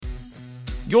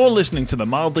You're listening to the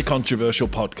Mildly Controversial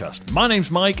Podcast. My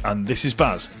name's Mike and this is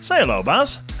Baz. Say hello,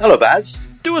 Baz. Hello, Baz.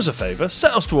 Do us a favour,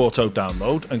 set us to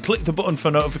auto-download and click the button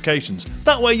for notifications.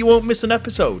 That way you won't miss an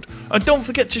episode. And don't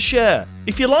forget to share.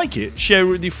 If you like it, share it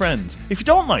with your friends. If you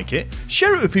don't like it,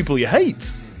 share it with people you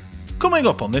hate. Coming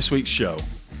up on this week's show.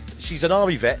 She's an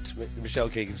army vet, Michelle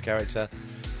Keegan's character.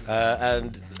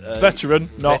 Veteran,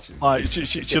 not like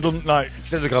she doesn't like.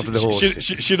 She doesn't look after the horses.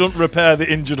 She doesn't repair the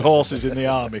injured horses in the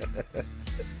army.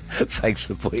 Thanks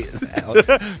for pointing that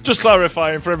out. Just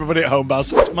clarifying for everybody at home,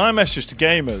 Baz. My message to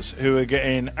gamers who are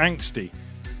getting angsty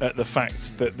at the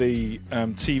fact that the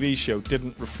TV show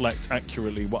didn't reflect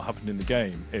accurately what happened in the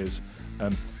game is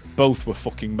both were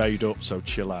fucking made up, so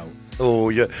chill out. Oh,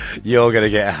 you're going to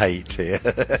get a hate here.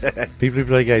 People who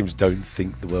play games don't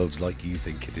think the world's like you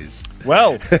think it is.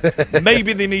 Well,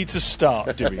 maybe they need to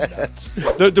start doing that.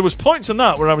 There was points in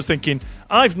that where I was thinking,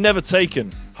 I've never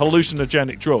taken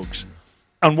hallucinogenic drugs.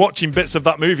 And watching bits of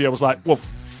that movie, I was like, well,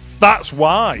 that's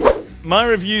why. My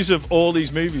reviews of all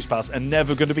these movies, Baz, are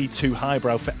never going to be too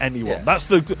highbrow for anyone. Yeah.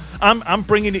 I'm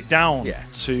bringing it down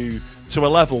to a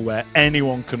level where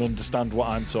anyone can understand what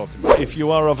I'm talking about. If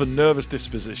you are of a nervous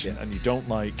disposition and you don't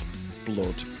like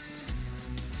blood,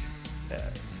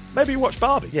 maybe watch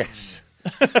Barbie. Yes.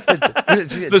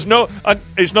 It's not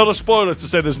a spoiler to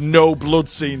say there's no blood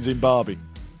scenes in Barbie.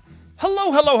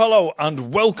 Hello,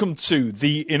 and welcome to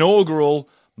the inaugural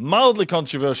Mildly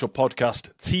Controversial Podcast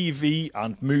TV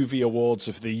and Movie Awards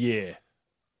of the Year.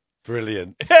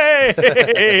 Brilliant.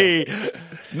 Hey!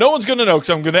 No one's going to know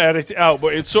because I'm going to edit it out,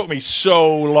 but it took me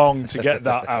so long to get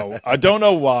that out. I don't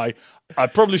know why. I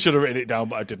probably should have written it down,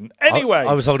 but I didn't. Anyway.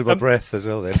 I was holding my breath as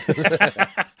well then.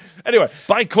 Anyway,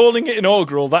 by calling it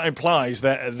inaugural, that implies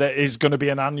that there is going to be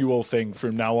an annual thing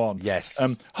from now on. Yes.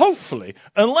 Hopefully,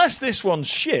 unless this one's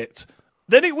shit,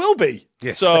 then it will be.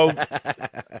 Yes. So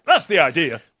that's the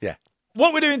idea. Yeah.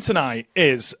 What we're doing tonight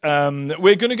is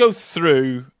we're going to go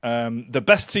through the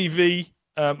Best TV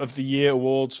of the Year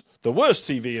awards, the Worst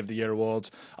TV of the Year awards.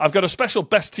 I've got a special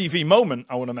Best TV moment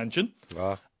I want to mention.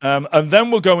 And then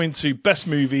we'll go into Best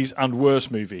Movies and Worst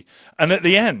Movie. And at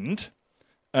the end,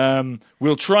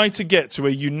 we'll try to get to a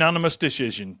unanimous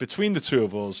decision between the two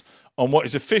of us on what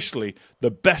is officially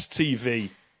the Best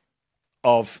TV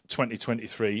of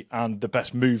 2023 and the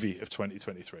Best Movie of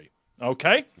 2023.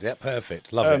 Okay? Yeah,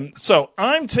 perfect. Love it. So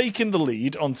I'm taking the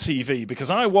lead on TV because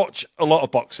I watch a lot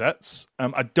of box sets.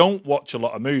 I don't watch a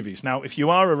lot of movies. Now, if you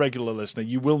are a regular listener,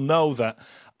 you will know that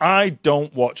I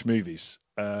don't watch movies.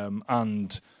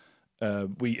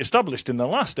 We established in the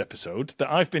last episode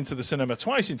that I've been to the cinema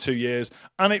twice in 2 years,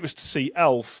 and it was to see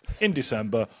Elf in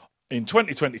December in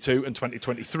 2022 and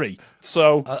 2023.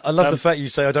 So I love the fact you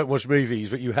say I don't watch movies,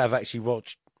 but you have actually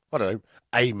watched, I don't know,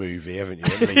 a movie, haven't you,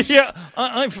 at least? Yeah,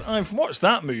 I've watched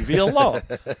that movie a lot.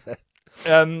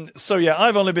 So yeah,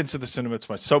 I've only been to the cinema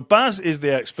twice. So Baz is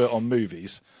the expert on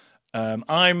movies.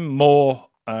 I'm more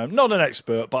not an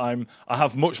expert, but I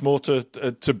have much more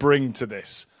to bring to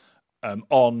this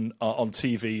on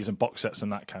TVs and box sets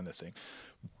and that kind of thing.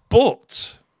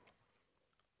 But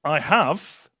I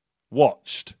have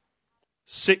watched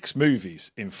 6 movies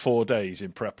in 4 days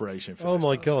in preparation for this. Oh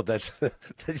my God,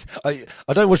 I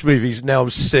don't watch movies, now I'm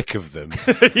sick of them.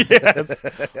 Yes.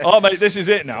 Oh mate, this is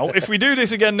it now. If we do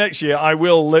this again next year, I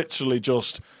will literally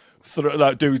just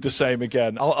do the same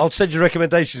again. I'll send you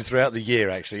recommendations throughout the year,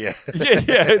 actually, yeah.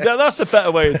 Yeah, that's a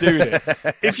better way of doing it.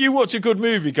 If you watch a good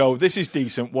movie, go, this is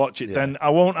decent, watch it, then I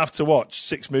won't have to watch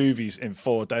 6 movies in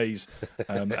 4 days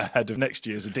ahead of next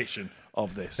year's edition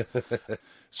of this.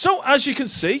 So, as you can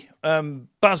see,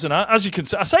 Baz and I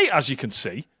can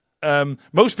see,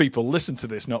 most people listen to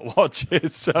this, not watch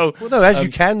it. So, well, no, as you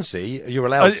can see, you're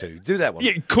allowed to do that one.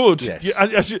 You could, yes.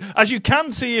 As you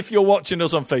can see if you're watching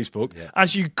us on Facebook,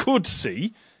 as you could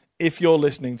see if you're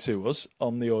listening to us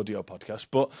on the audio podcast.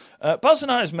 But Baz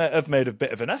and I have made a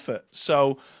bit of an effort.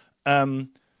 So,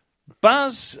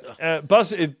 Baz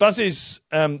is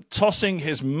tossing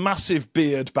his massive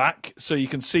beard back, so you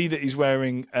can see that he's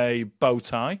wearing a bow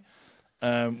tie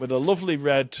with a lovely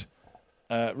red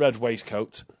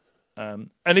waistcoat. And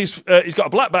he's got a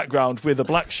black background with a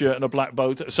black shirt and a black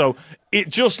bow. So it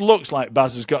just looks like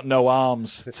Baz has got no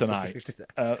arms tonight.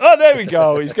 There we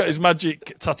go. He's got his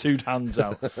magic tattooed hands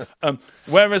out.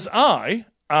 Whereas I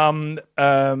am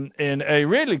in a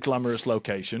really glamorous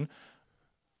location,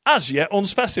 as yet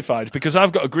unspecified, because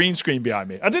I've got a green screen behind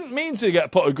me. I didn't mean to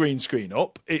put a green screen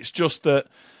up. It's just that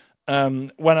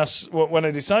when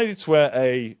I decided to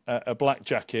wear a black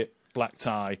jacket, black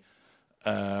tie,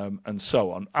 and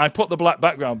so on. I put the black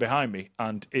background behind me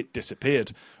and it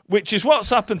disappeared, which is what's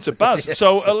happened to Baz. Yes.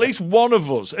 So at least one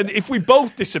of us, and if we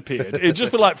both disappeared, it'd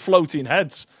just be like floating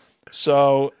heads.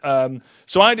 So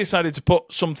I decided to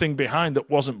put something behind that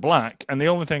wasn't black, and the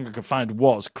only thing I could find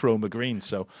was chroma green.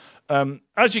 So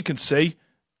as you can see,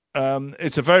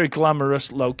 it's a very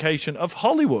glamorous location of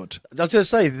Hollywood. I was going to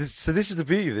say, so this is the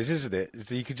beauty of this, isn't it?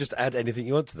 So you could just add anything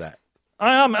you want to that.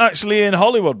 I am actually in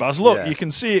Hollywood, Baz. Look, you can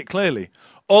see it clearly.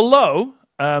 Although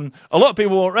a lot of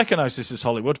people won't recognise this as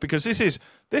Hollywood because this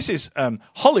is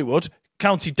Hollywood,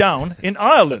 County Down in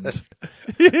Ireland,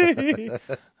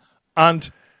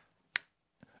 and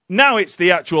now it's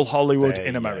the actual Hollywood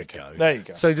in America. There you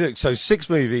go. So look, 6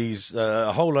 movies,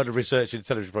 a whole lot of research in a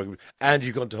television program, and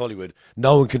you've gone to Hollywood.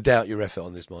 No one can doubt your effort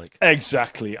on this, Mike.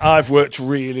 Exactly. I've worked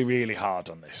really, really hard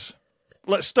on this.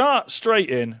 Let's start straight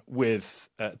in with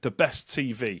the best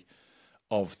TV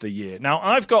of the year. Now,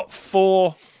 I've got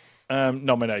 4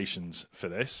 nominations for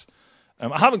this.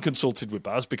 I haven't consulted with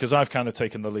Baz because I've kind of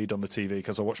taken the lead on the TV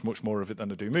because I watch much more of it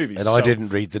than I do movies. And I didn't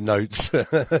read the notes.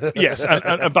 Yes,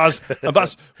 and Baz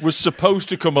was supposed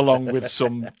to come along with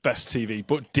some best TV,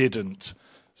 but didn't.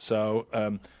 So,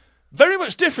 very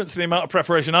much different to the amount of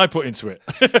preparation I put into it.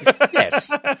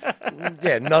 Yes.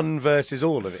 Yeah, none versus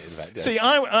all of it, in fact. Yes. See,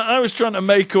 I was trying to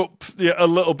make up a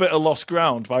little bit of lost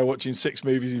ground by watching 6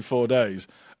 movies in 4 days.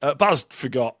 Baz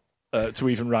forgot to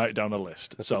even write down a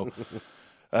list. So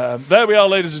there we are,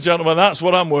 ladies and gentlemen. That's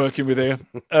what I'm working with here.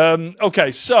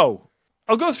 Okay, so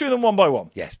I'll go through them one by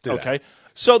one. Yes, do okay. That.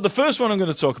 So the first one I'm going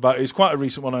to talk about is quite a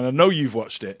recent one, and I know you've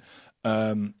watched it,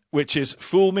 which is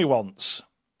Fool Me Once.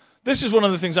 This is one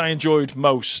of the things I enjoyed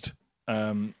most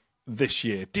this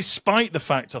year, despite the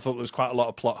fact I thought there was quite a lot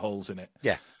of plot holes in it.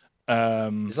 Yeah.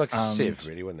 It's like a sieve,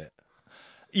 really, wasn't it?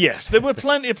 Yes, there were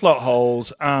plenty of plot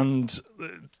holes, and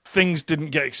things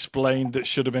didn't get explained that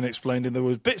should have been explained, and there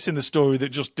were bits in the story that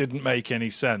just didn't make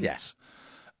any sense. Yes.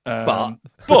 But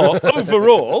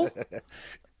overall,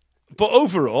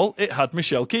 it had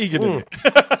Michelle Keegan in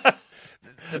it.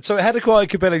 So it had a quite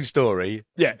compelling story.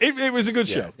 Yeah, it was a good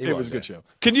show. It was a good show.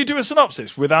 Can you do a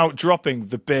synopsis without dropping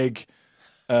the big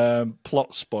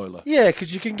plot spoiler? Yeah,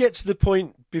 because you can get to the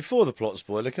point before the plot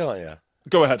spoiler, can't you?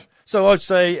 Go ahead. So I'd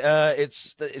say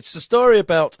it's a story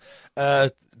about.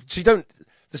 The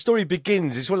story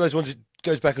begins. It's one of those ones that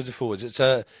goes backwards and forwards.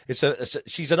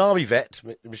 She's an army vet,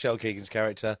 Michelle Keegan's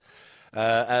character.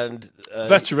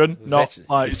 Veteran, not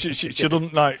like she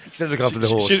doesn't like. She doesn't look after the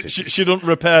horses. She doesn't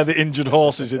repair the injured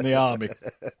horses in the army.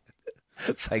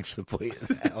 Thanks for pointing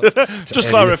that out. Just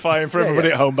clarifying for everybody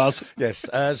at home, Baz. Yes.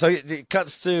 So it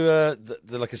cuts to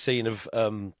like a scene of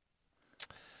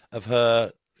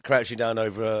her crouching down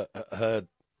over her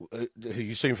who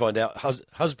you soon find out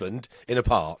husband in a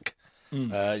park.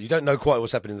 You don't know quite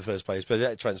what's happened in the first place, but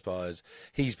it transpires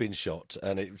he's been shot,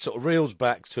 and it sort of reels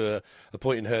back to a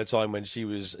point in her time when she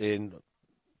was in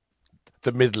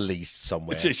the Middle East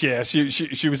somewhere. Yeah,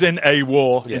 she was in a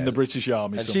war in the British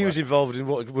Army, and somewhere. She was involved in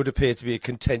what would appear to be a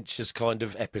contentious kind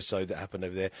of episode that happened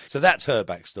over there. So that's her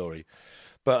backstory.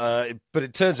 But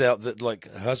it turns out that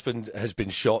like her husband has been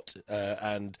shot,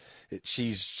 and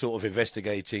she's sort of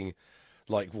investigating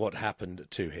like what happened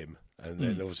to him. And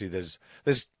then obviously there's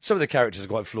some of the characters are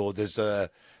quite flawed. There's a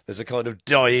kind of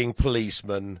dying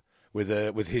policeman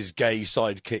with his gay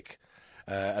sidekick,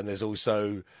 and there's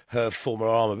also her former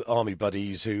army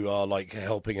buddies who are like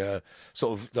helping her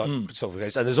sort of solve the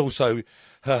case. And there's also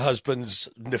her husband's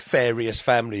nefarious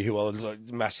family who are like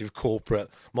massive corporate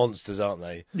monsters, aren't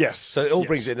they? Yes. So it all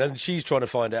brings in, and she's trying to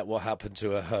find out what happened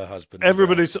to her husband.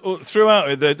 Everybody's throughout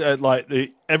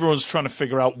it. Everyone's trying to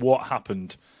figure out what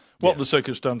happened. What the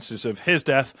circumstances of his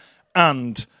death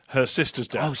and her sister's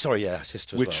death? Oh, sorry, yeah,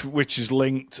 sister as well. Which is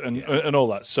linked and all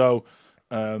that. So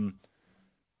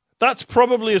that's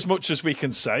probably as much as we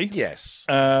can say. Yes,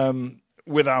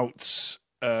 without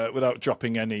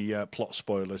dropping any plot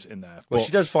spoilers in there. Well,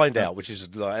 she does find out, which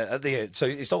is like at the end. So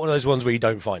it's not one of those ones where you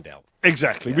don't find out.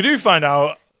 Exactly, we do find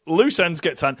out. Loose ends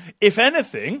get tan. If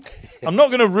anything, I'm not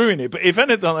going to ruin it, but if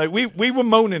anything, like we were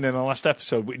moaning in the last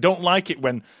episode. We don't like it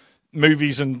when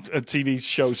movies and TV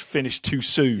shows finish too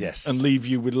soon and leave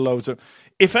you with loads of...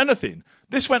 If anything,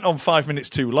 this went on 5 minutes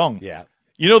too long. Yeah.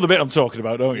 You know the bit I'm talking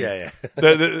about, don't you? Yeah,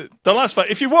 yeah. the last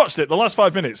if you watched it, the last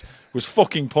 5 minutes was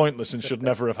fucking pointless and should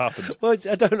never have happened. Well,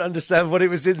 I don't understand what it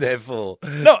was in there for.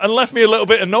 No, and left me a little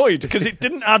bit annoyed because it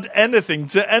didn't add anything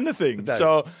to anything. No.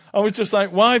 So I was just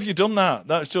like, why have you done that?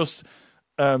 That's just...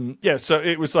 So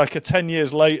it was like a 10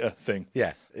 years later thing.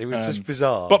 Yeah, it was just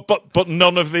bizarre. But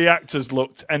none of the actors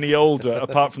looked any older,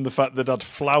 apart from the fact that they'd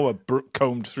flour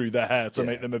combed through their hair to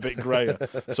make them a bit greyer.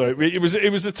 So it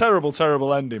was a terrible,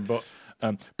 terrible ending.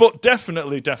 But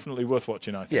definitely worth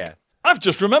watching, I think. Yeah. I've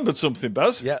just remembered something,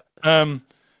 Baz. Yeah. That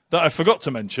I forgot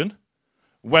to mention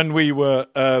when we were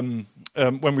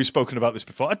when we've spoken about this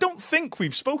before. I don't think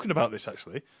we've spoken about this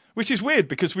actually, which is weird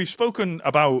because we've spoken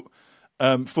about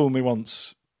Fool Me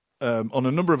Once on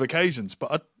a number of occasions,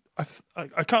 but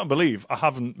I can't believe I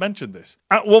haven't mentioned this.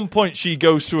 At one point, she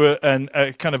goes to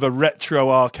a kind of a retro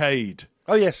arcade.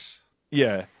 Oh, yes.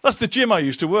 Yeah. That's the gym I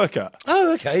used to work at.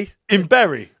 Oh, okay. In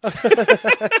Bury.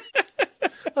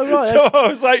 Oh, right. So I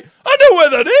was like, I know where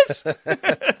that is.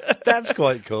 That's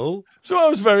quite cool. So I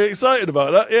was very excited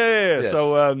about that. Yeah. Yes.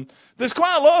 So there's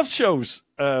quite a lot of shows.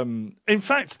 In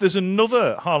fact, there's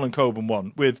another Harlan Coben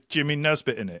one with Jimmy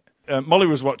Nesbitt in it. Molly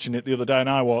was watching it the other day and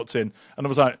I walked in and I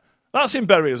was like, that's in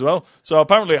Bury as well. So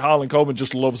apparently Harlan Coben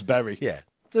just loves Bury. Yeah.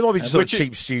 There might be just sort of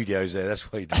cheap studios there. That's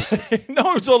why he does it.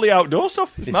 No, it's all the outdoor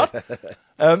stuff. It's mad.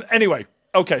 Anyway,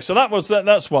 okay, so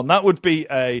that's one. That would be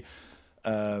a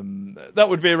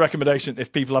recommendation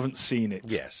if people haven't seen it.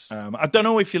 Yes. I don't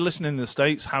know if you're listening in the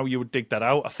States how you would dig that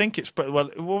out. I think it's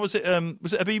what was it?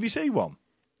 Was it a BBC one?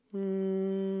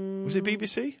 Was it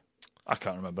BBC? I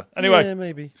can't remember. Anyway, yeah,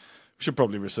 maybe. We should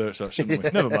probably research that, shouldn't we?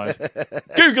 Never mind.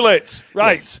 Google it.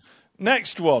 Right. Yes.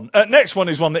 Next one. Next one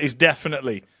is one that is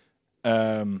definitely.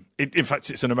 In fact,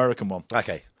 it's an American one.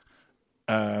 Okay.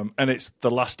 And it's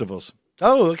The Last of Us.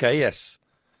 Oh, okay. Yes.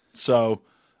 So,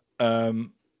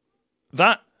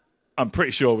 that I'm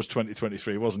pretty sure was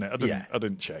 2023, wasn't it? I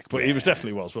didn't check, but it was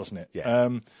definitely wasn't it? Yeah.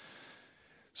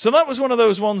 So that was one of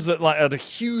those ones that like had a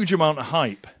huge amount of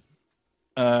hype,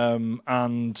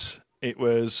 and it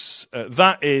was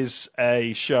that is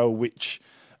a show which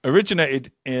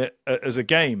originated as a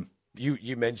game.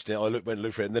 You mentioned it. I went and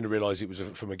looked for it, and then realised it was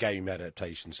from a game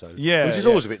adaptation. So yeah, which is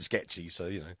always a bit sketchy. So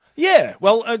you know. Yeah.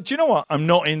 Well, do you know what? I'm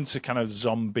not into kind of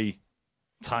zombie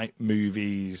type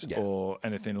movies or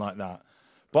anything like that.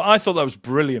 But I thought that was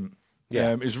brilliant.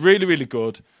 Yeah. It was really, really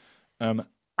good.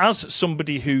 As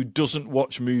somebody who doesn't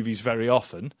watch movies very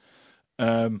often,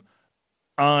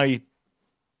 I'd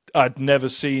never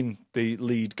seen the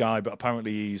lead guy, but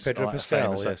apparently he's Pedro like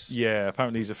Pascal. Yes. Yeah,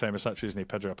 apparently he's a famous actor, isn't he?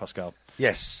 Pedro Pascal.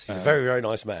 Yes, he's a very, very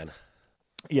nice man.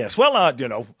 Yes, well, I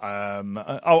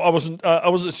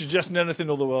wasn't suggesting anything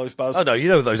otherwise, Baz. Oh no, you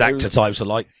know what those actor types are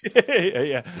like.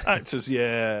 yeah, actors,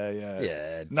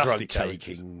 yeah, nasty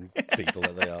drug-taking people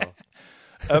that they are.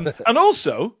 And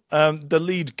also, the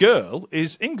lead girl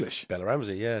is English. Bella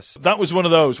Ramsey, yes. That was one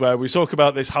of those where we talk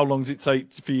about this, how long does it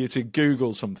take for you to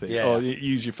Google something or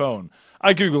use your phone?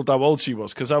 I Googled how old she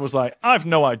was because I was like, I've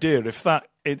no idea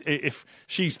if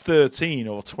she's 13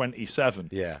 or 27.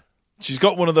 Yeah. She's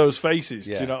got one of those faces,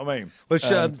 do you know what I mean? Well,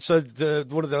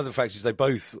 one of the other facts is they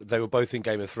were both in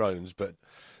Game of Thrones, but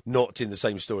not in the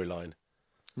same storyline.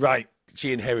 Right.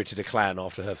 She inherited a clan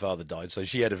after her father died, so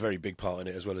she had a very big part in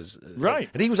it as well as... Right.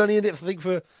 And he was only in it, I think,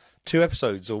 for 2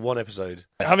 episodes or 1 episode.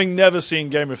 Having never seen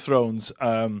Game of Thrones,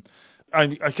 I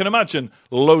can imagine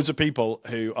loads of people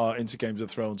who are into Games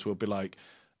of Thrones will be like,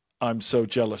 I'm so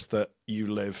jealous that you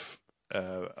live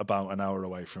about an hour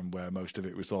away from where most of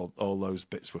it was all those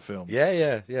bits were filmed.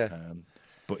 Yeah.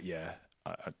 But yeah...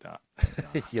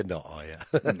 You're not, are you?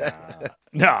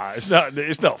 Nah, it's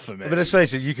not for me. But let's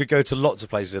face it, you could go to lots of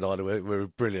places in Ireland where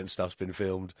brilliant stuff's been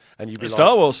filmed, and you'd be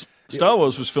Star Wars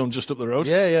was filmed just up the road.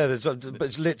 Yeah. But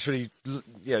it's literally,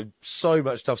 so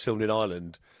much stuff's filmed in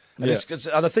Ireland, and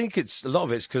and I think a lot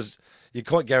of it's because you're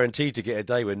quite guaranteed to get a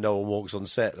day when no one walks on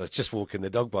set. It's just walking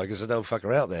the dog by because there's no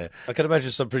fucker out there. I can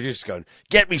imagine some producers going,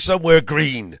 "Get me somewhere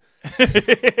green."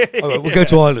 We'll go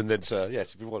to Ireland then, sir. Yeah,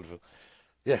 it'd be wonderful.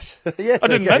 Yes. Yeah, I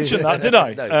didn't mention that, did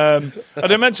I? No. I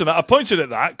didn't mention that. I pointed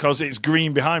at that because it's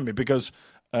green behind me because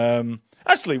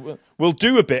actually we'll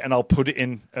do a bit and I'll put it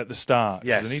in at the start.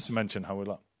 Yes. I need to mention how we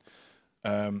like.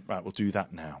 Right, we'll do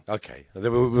that now. Okay.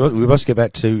 Then we must get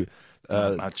back to...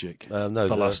 Magic. The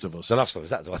Last of Us. The Last of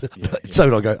Us, that's the one. Yeah. So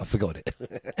long ago, I forgot it.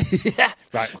 Yeah.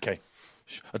 Right, okay.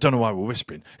 I don't know why we're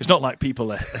whispering. It's not like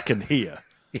people can hear.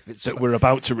 That we're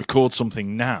about to record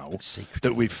something now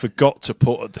that we forgot to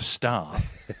put at the start.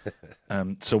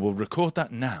 So we'll record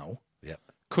that now,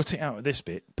 cut it out of this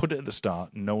bit, put it at the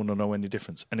start, no one will know any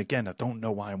difference. And again, I don't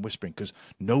know why I'm whispering, because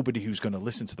nobody who's going to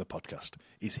listen to the podcast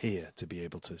is here to be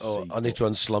able to see. I need to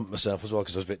unslump myself as well,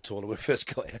 because I was a bit taller when we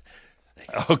first got here.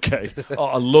 Okay.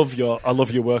 I love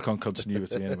your work on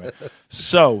continuity anyway.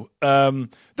 So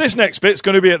this next bit's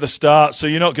going to be at the start, so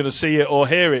you're not going to see it or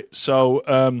hear it.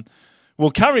 So... we'll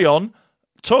carry on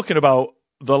talking about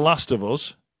The Last of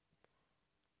Us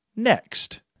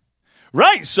next.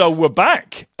 Right, so we're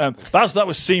back. Baz, that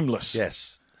was seamless.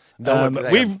 Yes.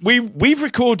 We've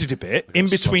recorded a bit in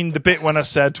between the bit when I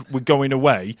said we're going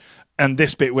away and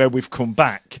this bit where we've come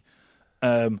back.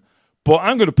 But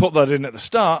I'm going to put that in at the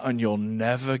start, and you'll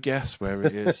never guess where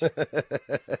it is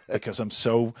because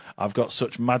I've got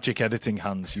such magic editing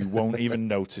hands, you won't even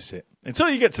notice it until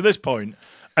you get to this point,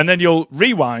 and then you'll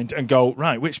rewind and go,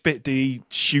 right, which bit did he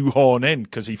shoehorn in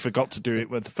because he forgot to do it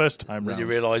with the first time round? You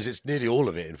realise it's nearly all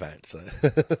of it, in fact. So.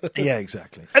 Yeah,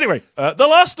 exactly. Anyway, The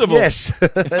Last of Us.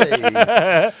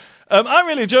 Yes. I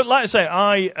really enjoy. Like I say,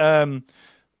 I'm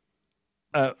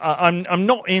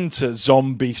not into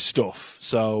zombie stuff,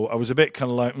 so I was a bit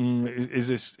kind of like, is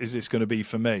this going to be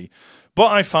for me?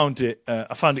 But I found it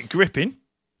gripping,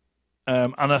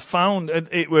 and I found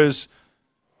it was.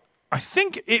 I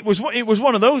think it was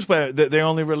one of those where they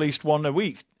only released one a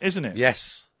week, isn't it?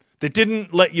 Yes. They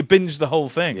didn't let you binge the whole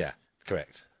thing. Yeah,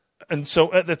 correct. And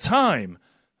so at the time,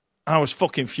 I was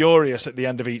fucking furious at the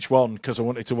end of each one because I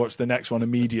wanted to watch the next one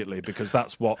immediately because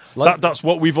that's what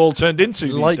we've all turned into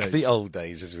these like days. The old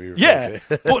days, as we refer to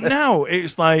it. But now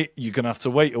it's like you're going to have to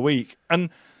wait a week.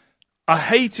 And I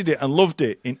hated it and loved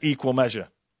it in equal measure.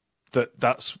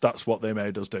 That's what they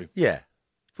made us do. Yeah.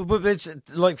 But it's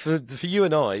like for you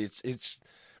and I, it's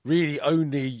really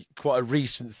only quite a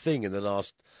recent thing in the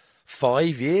last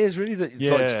 5 years, really, that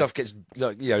like stuff gets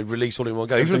released all in one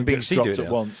go. Even the BBC do it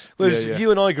at once. Whereas you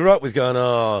and I grew up with going,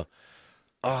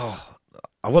 I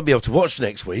won't be able to watch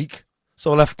next week,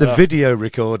 so I'll have to video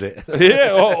record it.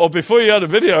 Yeah, or before you had a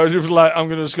video, it was like I'm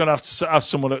just going to have to ask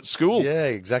someone at school. Yeah,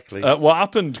 exactly. What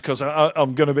happened? Because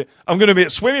I'm going to be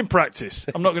at swimming practice.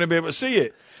 I'm not going to be able to see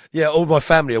it. Yeah, all my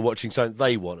family are watching something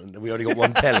they want, and we only got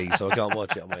one telly, so I can't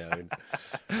watch it on my own.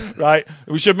 Right,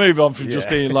 we should move on from just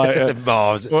being like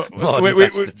Mars.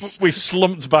 We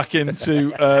slumped back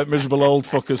into miserable old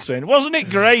fuckers saying, "Wasn't it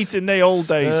great in the old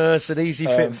days?" It's an easy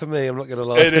fit for me. I'm not going to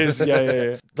lie. It is,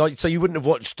 yeah. Like, so you wouldn't have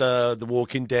watched The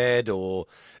Walking Dead or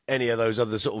any of those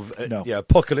other sort of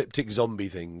apocalyptic zombie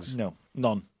things? No,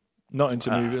 none. Not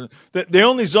into movies. The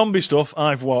only zombie stuff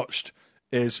I've watched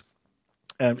is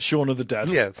Shaun of the Dead.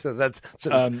 Yeah,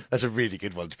 that's a really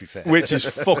good one, to be fair. Which is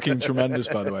fucking tremendous,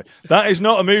 by the way. That is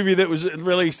not a movie that was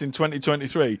released in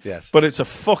 2023. Yes. But it's a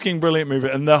fucking brilliant movie,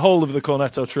 and the whole of the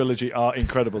Cornetto trilogy are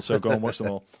incredible, so go and watch them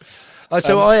all.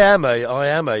 So I am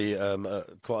a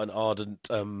quite an ardent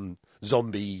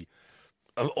zombie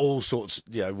of all sorts,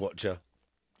 watcher.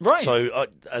 Right. So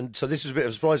this was a bit of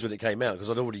a surprise when it came out,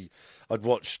 because I'd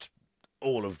watched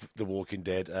all of The Walking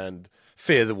Dead and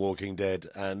Fear the Walking Dead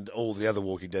and all the other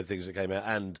Walking Dead things that came out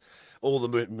and all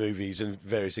the movies and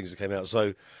various things that came out.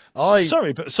 So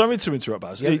sorry to interrupt,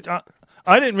 Baz. Yeah.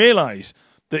 I didn't realise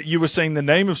that you were saying the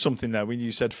name of something there when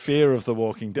you said Fear of the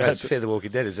Walking Dead. Fear the Walking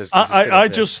Dead is. I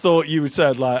just thought you had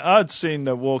said like I'd seen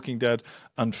The Walking Dead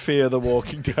and Fear the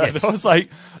Walking Dead. Yes. I was like,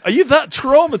 are you that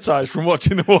traumatised from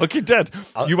watching The Walking Dead?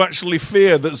 You actually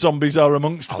fear that zombies are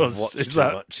amongst us? I've watched too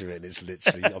much of it. It's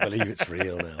literally, I believe it's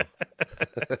real now.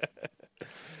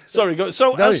 Sorry, as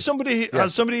somebody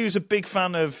who's a big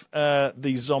fan of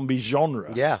the zombie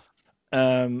genre,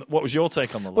 what was your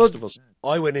take on The Last of Us?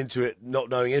 I went into it not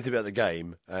knowing anything about the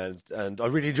game, and I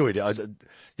really enjoyed it.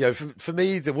 For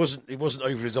me, it wasn't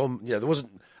over there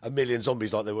wasn't a million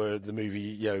zombies like there were in the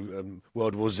movie,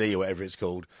 World War Z or whatever it's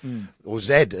called, or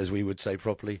Z as we would say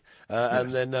properly. Yes. And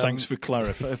then thanks for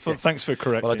clarifying. Thanks for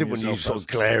correcting. Well, I didn't want you sort of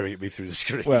glaring at me through the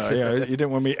screen. Well, you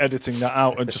didn't want me editing that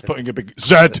out and just putting a big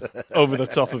Z over the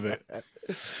top of it.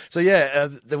 So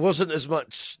there wasn't as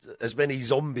many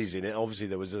zombies in it. Obviously,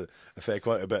 there was a fair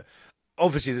quota, but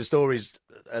obviously the stories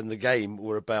and the game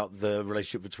were about the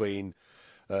relationship between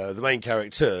the main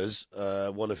characters,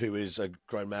 one of who is a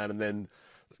grown man, and then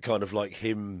kind of like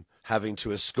him having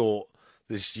to escort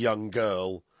this young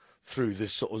girl through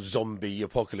this sort of zombie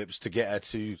apocalypse to get her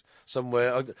to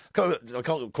somewhere. I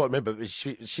can't quite remember, but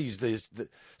she's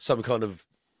some kind of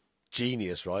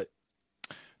genius, right?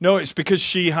 No, it's because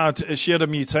she had a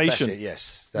mutation.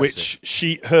 That's it,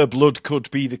 yes. Her blood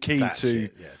could be the key That's to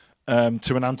it, yeah.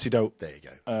 To an antidote. There you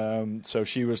go. So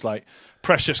she was like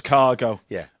precious cargo.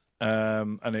 Yeah.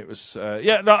 And it was I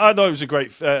thought it was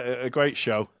a great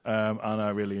show, and I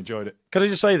really enjoyed it. Can I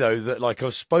just say though that like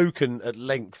I've spoken at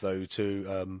length though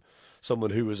to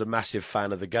someone who was a massive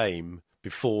fan of the game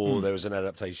before there was an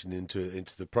adaptation into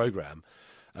the program,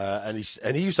 and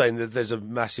he was saying that there's a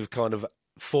massive kind of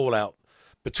fallout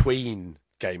between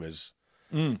gamers,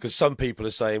 because some people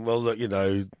are saying, well, look,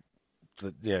 they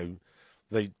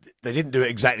didn't do it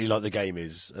exactly like the game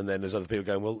is, and then there's other people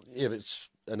going, well, yeah, but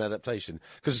an adaptation.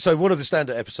 Because one of the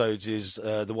standard episodes is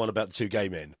the one about the two gay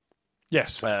men.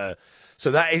 Yes. So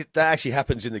that actually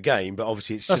happens in the game, but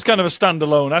obviously that's just kind of a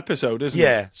standalone episode, isn't it?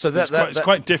 Yeah. So it's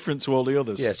quite different to all the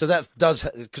others. Yeah. So that does,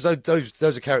 because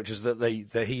those are characters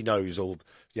that he knows, or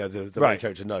the main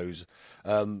character knows.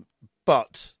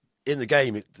 But in the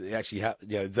game, it actually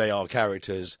they are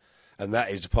characters, and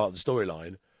that is part of the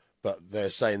storyline. But they're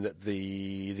saying that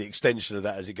the extension of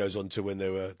that as it goes on to when they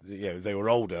were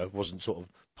older wasn't sort of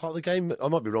part of the game. I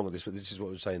might be wrong on this, but this is what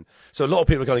I'm saying. So a lot of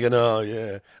people are kind of going, oh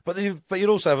yeah, but you'd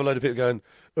also have a load of people going,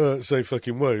 oh, it's so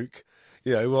fucking woke.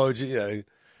 Why would you?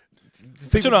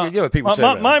 People.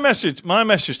 My message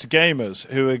to gamers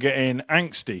who are getting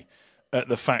angsty at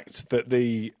the fact that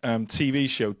the TV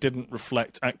show didn't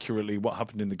reflect accurately what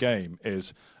happened in the game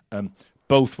is.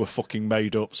 Both were fucking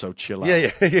made up, so chill out.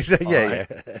 Yeah. It's,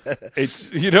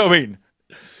 you know what I mean?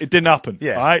 It didn't happen.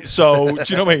 Yeah. All right? So, do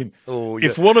you know what I mean?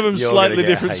 If one of them's slightly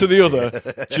different to the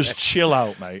other, just chill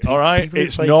out, mate. All right?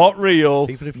 It's not real.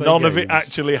 None of it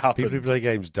actually happened. People who play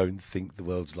games don't think the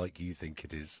world's like you think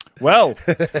it is. Well,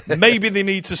 maybe they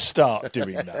need to start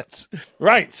doing that.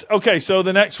 Right. Okay, so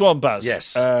the next one, Baz,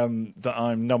 yes, that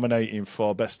I'm nominating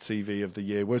for Best TV of the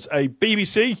Year was a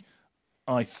BBC,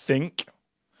 I think,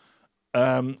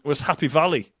 was Happy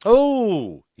Valley.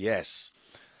 Oh, yes.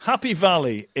 Happy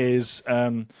Valley is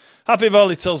Happy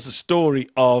Valley tells the story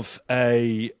of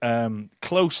a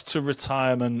close to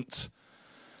retirement,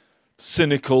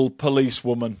 cynical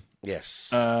policewoman. Yes,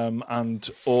 and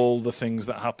all the things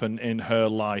that happen in her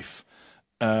life.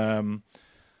 The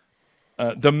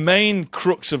main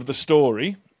crux of the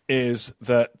story is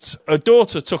that a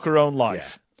daughter took her own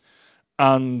life,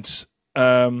 and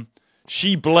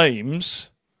she blames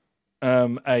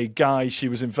a guy she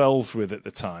was involved with at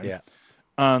the time. Yeah.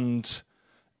 And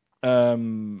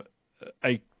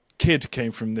a kid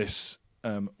came from this.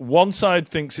 One side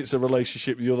thinks it's a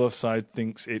relationship. The other side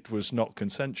thinks it was not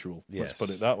consensual. Yes. Let's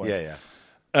put it that way.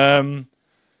 Yeah.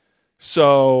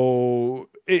 So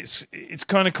it's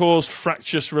kind of caused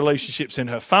fractious relationships in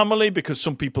her family because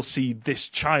some people see this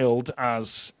child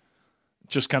as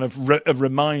just kind of a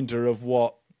reminder of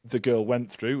what the girl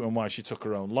went through and why she took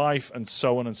her own life, and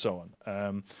so on and so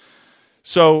on.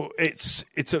 So the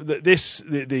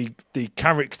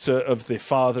character of the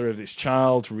father of this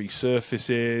child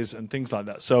resurfaces and things like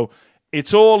that. So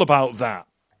it's all about that.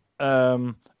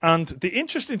 And the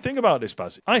interesting thing about this,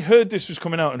 Baz, I heard this was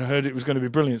coming out and heard it was going to be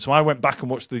brilliant. So I went back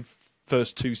and watched the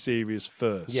first two series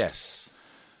first. Yes.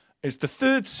 It's the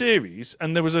third series,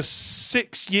 and there was a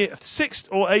 6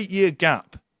 or 8 year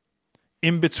gap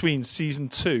in between season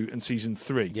 2 and season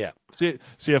 3. Yeah. See,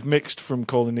 I've mixed from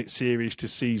calling it series to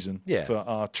season for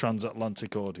our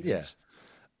transatlantic audience.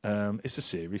 Yeah. It's a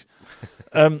series.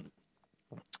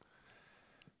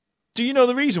 Do you know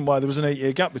the reason why there was an 8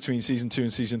 year gap between season 2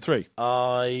 and season 3?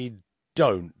 I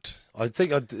don't. I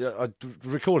think I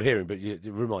recall hearing, but you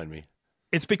remind me.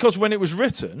 It's because when it was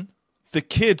written, the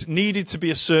kid needed to be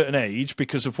a certain age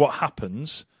because of what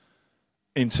happens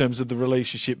in terms of the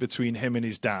relationship between him and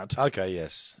his dad. Okay,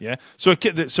 yes. Yeah. So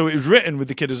it was written with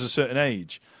the kid as a certain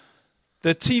age.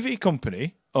 The TV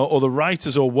company or the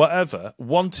writers or whatever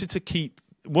wanted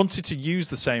to use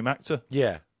the same actor.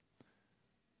 Yeah.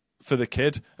 For the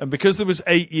kid. And because there was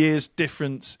 8 years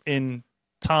difference in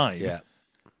time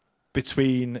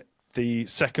between the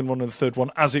second one and the third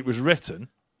one as it was written,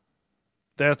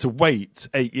 they had to wait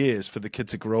 8 years for the kid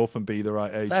to grow up and be the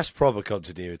right age. That's proper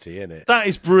continuity, isn't it? That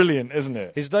is brilliant, isn't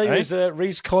it? His name is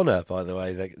Rhys Connor, by the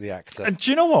way, the actor. And do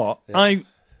you know what? Yeah.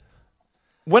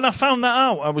 When I found that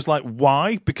out, I was like,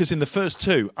 why? Because in the first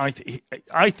two, I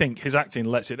think his acting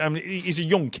lets it. I mean, he's a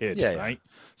young kid, right?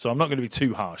 So I'm not going to be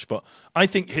too harsh, but I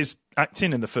think his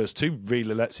acting in the first two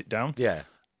really lets it down. Yeah.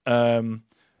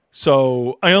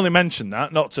 So I only mentioned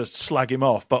that, not to slag him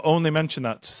off, but only mentioned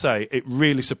that to say it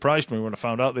really surprised me when I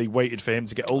found out they waited for him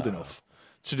to get old enough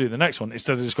to do the next one,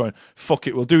 instead of just going, fuck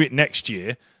it, we'll do it next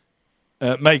year,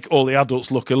 make all the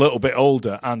adults look a little bit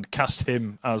older and cast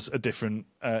him as a different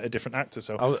actor.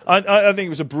 So I think it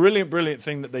was a brilliant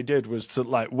thing that they did, was to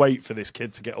wait for this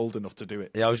kid to get old enough to do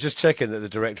it. Yeah, I was just checking that the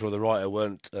director or the writer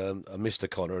weren't a Mr.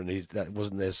 Connor, and that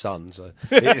wasn't their son, so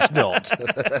it's not.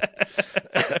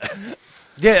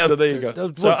 Yeah, so there you go.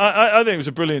 So I think it was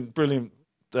a brilliant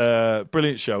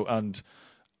show, and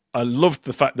I loved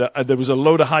the fact that there was a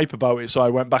load of hype about it. So I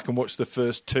went back and watched the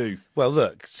first two. Well,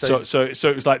 look, so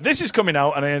it was like, this is coming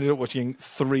out, and I ended up watching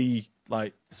 3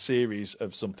 series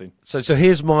of something. So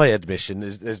here's my admission: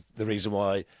 is the reason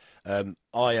why I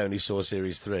only saw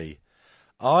series 3.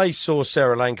 I saw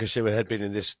Sarah Lancashire had been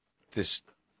in this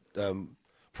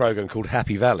program called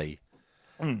Happy Valley.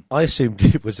 I assumed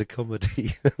it was a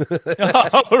comedy.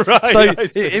 Oh, right. So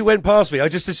it went past me. I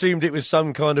just assumed it was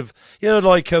some kind of,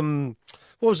 like, what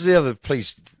was the other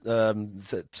police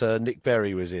that Nick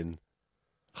Berry was in?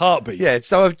 Heartbeat. Yeah,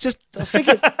 so I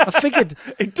figured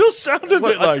It does sound a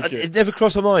bit like it. It never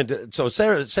crossed my mind. So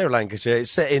Sarah Lancashire,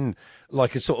 it's set in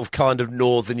like a sort of kind of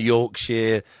northern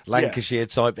Yorkshire, Lancashire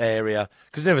type area,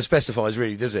 because it never specifies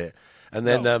really, does it? And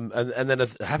then and then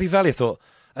a Happy Valley. I thought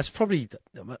that's probably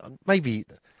maybe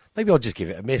I'll just give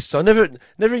it a miss. So I never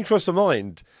even crossed my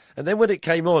mind. And then when it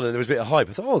came on and there was a bit of hype,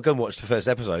 I thought, I'll go and watch the first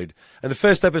episode. And the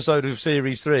first episode of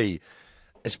Series 3,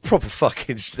 it's proper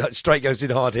fucking straight goes in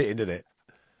hard hitting, isn't it?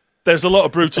 There's a lot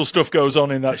of brutal stuff goes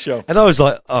on in that show. And I was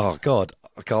like, oh, God,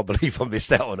 I can't believe I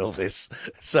missed out on all this.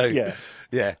 So, yeah.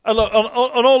 And look,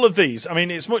 on all of these, I mean,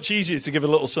 it's much easier to give a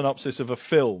little synopsis of a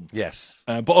film. Yes.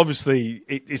 But obviously,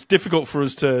 it's difficult for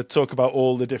us to talk about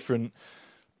all the different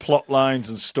plot lines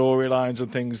and storylines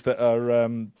and things that are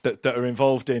that are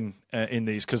involved in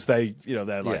these, because they're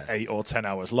like 8 or 10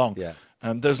 hours long. Yeah.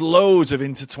 There's loads of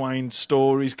intertwined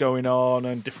stories going on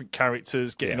and different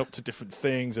characters getting up to different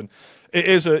things, and it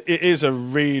is a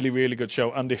really, really good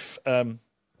show. And if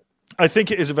I think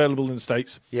it is available in the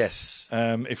States. Yes.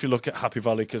 If you look at Happy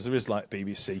Valley, because there is like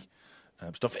BBC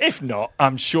stuff. If not,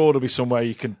 I'm sure there'll be somewhere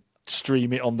you can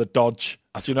stream it on the Dodge.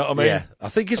 Do you know what I mean? Yeah, I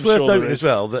think it's worth noting as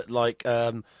well that like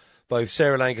both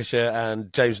Sarah Lancashire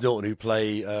and James Norton, who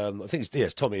play, I think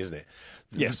it's Tommy, isn't it?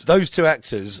 Yes. Those two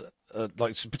actors,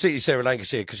 like particularly Sarah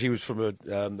Lancashire, because she was from a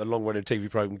long-running TV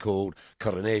program called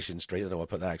Coronation Street. I don't know why I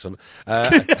put the accent on.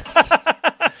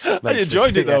 I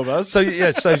enjoyed it though, Baz.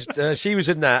 So she was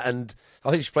in that, and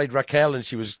I think she played Raquel, and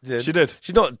she was. She did.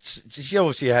 She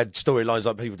obviously had storylines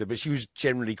like people did, but she was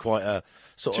generally quite a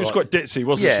sort of. She was quite ditzy,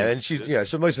 wasn't she? Yeah, and she.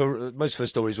 So most of her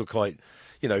stories were quite,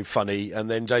 funny. And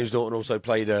then James Norton also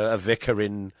played a vicar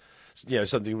in,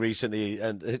 something recently,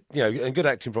 and and good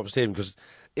acting props to him, because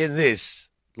in this,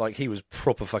 like, he was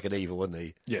proper fucking evil, wasn't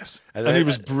he? Yes, and he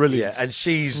was brilliant. Yeah, and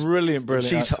she's brilliant.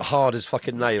 She's hard as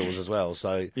fucking nails as well.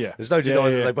 So there's no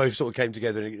denying that they both sort of came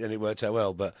together and it worked out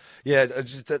well. But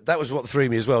that was what threw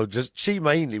me as well. Just she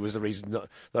mainly was the reason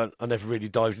that I never really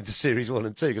dived into series 1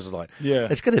 and 2, because I was like,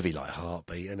 it's going to be like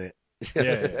Heartbeat, isn't it?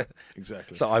 Yeah,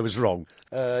 exactly. So I was wrong.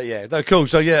 No, cool.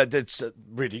 So it's a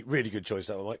really, really good choice,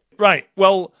 that one, Mike. Right.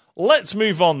 Well, let's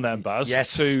move on then, Baz.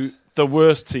 Yes. To the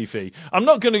worst TV. I'm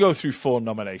not going to go through 4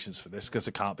 nominations for this because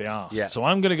I can't be arsed. Yeah. So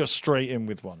I'm going to go straight in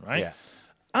with one, right? Yeah.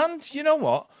 And you know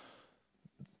what?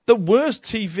 The worst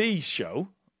TV show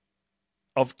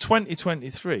of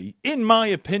 2023, in my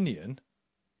opinion,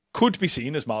 could be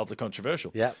seen as mildly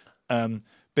controversial. Yeah.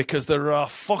 Because there are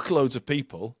fuckloads of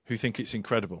people who think it's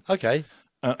incredible. Okay.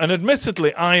 And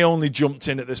admittedly, I only jumped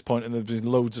in at this point, and there's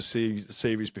been loads of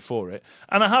series before it.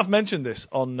 And I have mentioned this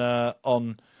on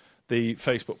the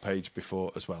Facebook page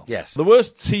before as well. Yes. The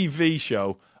worst TV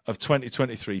show of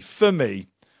 2023 for me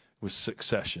was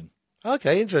Succession.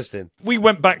 Okay, interesting. We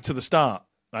went back to the start,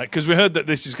 right? Because we heard that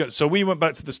this is good. So we went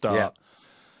back to the start,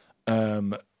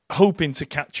 hoping to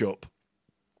catch up,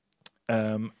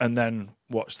 and then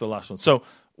watch the last one. So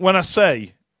when I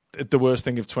say the worst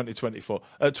thing of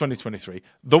 2023,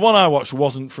 the one I watched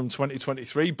wasn't from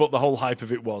 2023, but the whole hype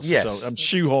of it was. Yes. So I'm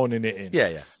shoehorning it in.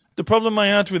 Yeah. The problem I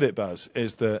had with it, Baz,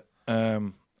 is that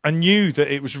I knew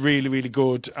that it was really, really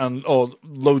good, and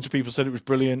loads of people said it was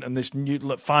brilliant, and this new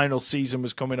final season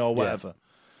was coming or whatever. Yeah.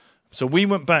 So we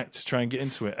went back to try and get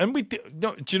into it, and we did.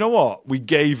 Do you know what? We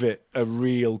gave it a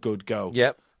real good go.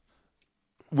 Yep.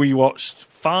 We watched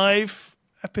 5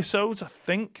 episodes, I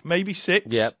think, maybe 6.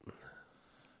 Yep.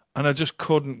 And I just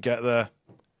couldn't get there.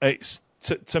 It's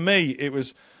to me, it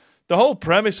was the whole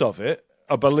premise of it.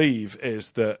 I believe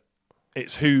is that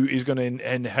it's who is going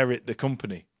to inherit the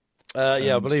company.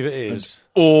 I believe it is.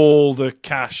 All the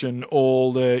cash and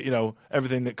all the,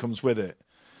 everything that comes with it.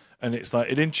 And it's like,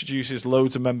 it introduces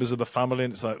loads of members of the family,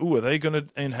 and it's like, are they going to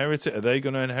inherit it? Are they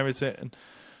going to inherit it?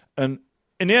 And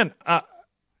in the end, I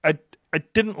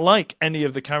didn't like any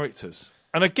of the characters.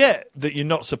 And I get that you're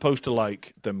not supposed to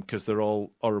like them because they're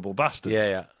all horrible bastards.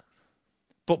 Yeah.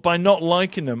 But by not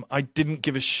liking them, I didn't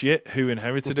give a shit who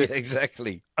inherited it.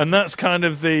 Exactly. And that's kind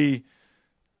of the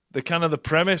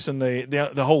premise, and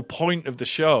the whole point of the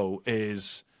show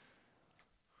is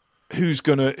who's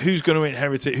gonna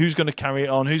inherit it, who's gonna carry it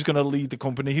on, who's gonna lead the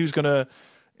company, who's gonna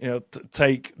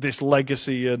take this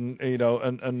legacy and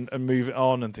and move it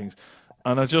on and things.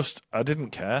 And I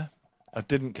didn't care.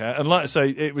 And like I say,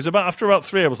 it was after about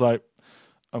 3, I was like,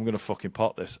 I'm gonna fucking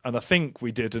pot this. And I think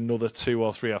we did another 2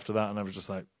 or 3 after that, and I was just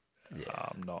like,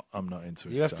 I'm not into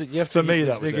it. You have to me,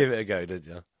 that was give it a go,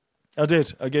 didn't you? I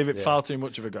did. I gave it far too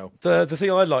much of a go. The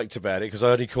thing I liked about it, because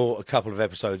I only caught a couple of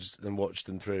episodes and watched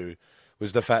them through,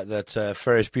 was the fact that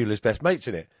Ferris Bueller's best mate's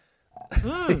in it.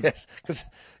 Yes, because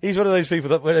he's one of those people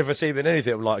that whenever I see him in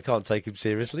anything, I'm like, I can't take him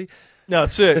seriously. No,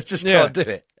 that's it. I just can't do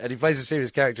it. And he plays a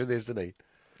serious character in this, doesn't he?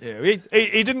 Yeah,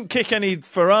 he didn't kick any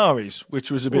Ferraris,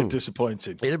 which was a bit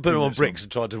disappointing. He didn't put them on bricks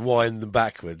and try to wind them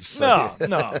backwards. So.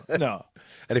 No.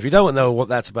 And if you don't know what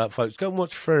that's about, folks, go and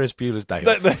watch Ferris Bueller's Day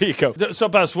Off. There you go. So,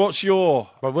 Baz, what's your...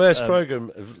 My worst programme...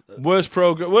 Worst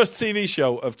TV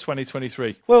show of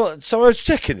 2023? Well, so I was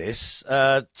checking this.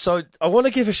 So I want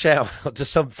to give a shout out to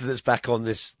something that's back on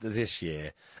this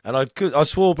year. And I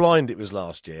swore blind it was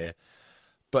last year,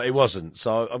 but it wasn't.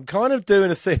 So I'm kind of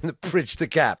doing a thing that bridged the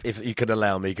gap, if you could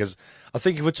allow me, because I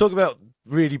think if we're talking about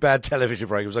really bad television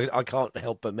programmes, I can't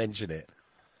help but mention it.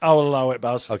 I'll allow it,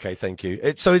 Baz. Okay, thank you.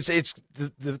 It's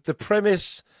the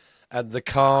premise and the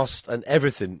cast and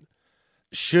everything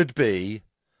should make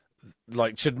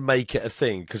it a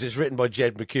thing, because it's written by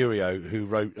Jed Mercurio, who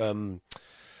wrote In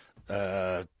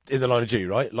the Line of Duty,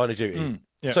 right? Line of Duty.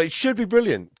 Yeah. So it should be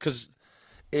brilliant, because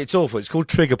it's awful. It's called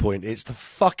Trigger Point. It's the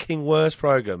fucking worst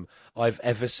program I've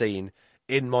ever seen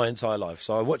in my entire life.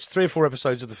 So I watched 3 or 4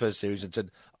 episodes of the first series and said,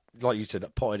 like you said, I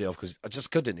potted it off because I just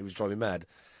couldn't. It was driving me mad.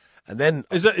 And then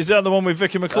is that the one with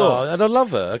Vicky McClure? Oh, and I love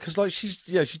her because she's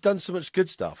done so much good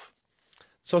stuff.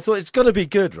 So I thought it's got to be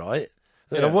good, right?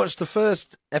 And then I watched the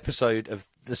first episode of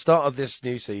the start of this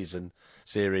new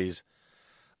series.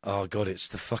 Oh God, it's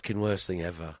the fucking worst thing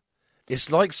ever.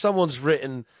 It's like someone's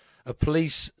written a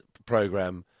police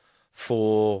program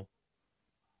for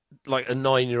like a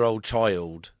 9-year-old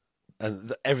child,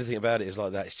 and everything about it is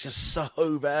like that. It's just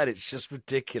so bad. It's just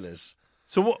ridiculous.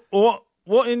 So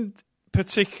what in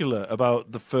particular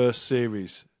about the first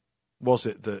series was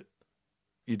it that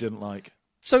you didn't like?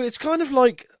 So it's kind of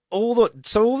like all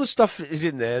the stuff is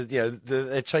in there. You know,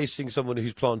 they're chasing someone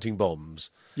who's planting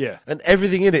bombs. Yeah, and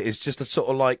everything in it is just a sort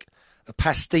of like a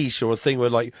pastiche or a thing where,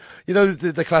 like, you know,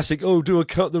 the classic, oh, do I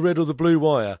cut the red or the blue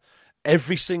wire?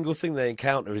 Every single thing they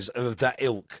encounter is of that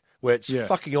ilk, where it's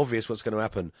fucking obvious what's going to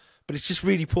happen, but it's just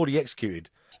really poorly executed.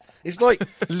 It's like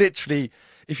literally,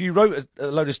 if you wrote a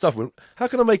load of stuff, how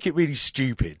can I make it really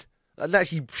stupid? And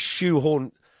actually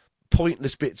shoehorn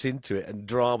pointless bits into it and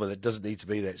drama that doesn't need to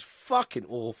be there. It's fucking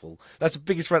awful. That's the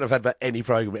biggest rant I've had about any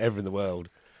programme ever in the world.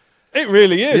 It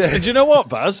really is. And do you know what,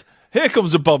 Baz? Here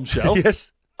comes a bombshell.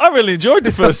 Yes. I really enjoyed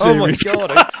the first series. Oh my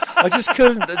God. I just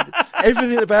couldn't.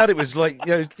 Everything about it was like,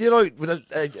 you know, when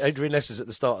Adrian Lesser's at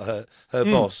the start of her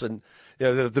boss, and you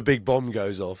know the big bomb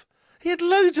goes off. He had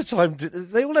loads of time.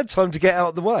 They all had time to get out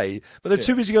of the way, but they're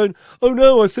too busy going, oh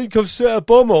no, I think I've set a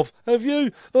bomb off. Have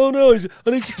you? Oh no, I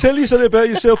need to tell you something about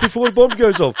yourself before the bomb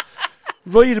goes off.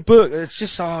 Read a book. It's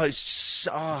just, I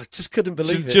just couldn't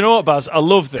believe it. Do you know what, Baz? I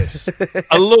love this.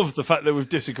 I love the fact that we've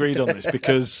disagreed on this,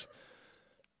 because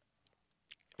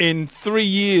in 3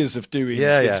 years of doing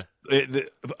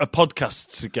a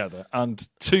podcast together, and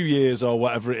 2 years or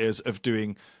whatever it is of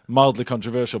doing mildly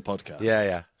controversial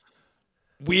podcasts,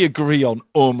 we agree on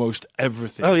almost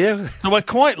everything. Oh, yeah. So I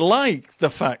quite like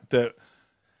the fact that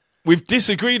we've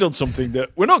disagreed on something that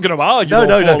we're not going to argue or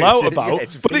fall out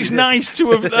about, but it's nice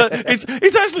to have.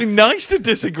 It's actually nice to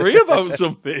disagree about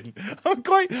something. I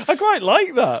quite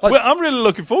like that. I'm really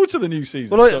looking forward to the new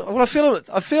season. Well, I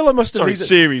feel I must have. Sorry,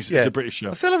 series. It's a British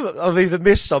show. I feel I've either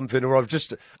missed something or I've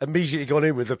just immediately gone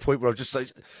in with the point where I've just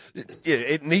said,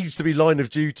 it needs to be Line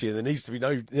of Duty and there needs to be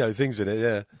no things in it.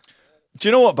 Yeah. Do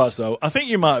you know what, Baz, though? I think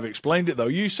you might have explained it, though.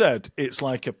 You said it's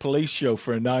like a police show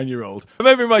for a 9-year-old.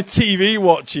 Maybe my TV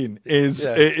watching is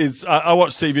I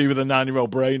watch TV with a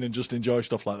 9-year-old brain and just enjoy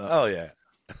stuff like that. Oh, yeah.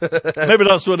 Maybe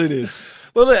that's what it is.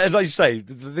 Well, like you say,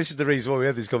 this is the reason why we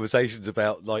have these conversations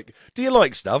about, like, do you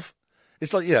like stuff?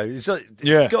 It's like, you know,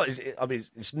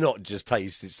 it's not just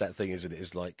taste. It's that thing, isn't it?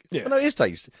 It's like, no, it is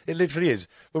taste. It literally is.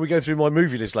 When we go through my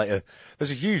movie list later, there's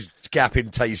a huge gap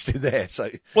in taste in there. So,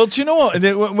 well, do you know what? And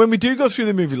then when we do go through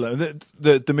the movie later,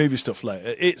 the movie stuff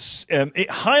later, it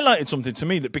highlighted something to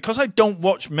me, that because I don't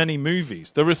watch many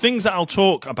movies, there are things that I'll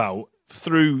talk about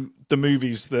through the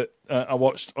movies that I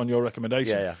watched on your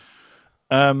recommendation.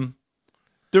 Yeah.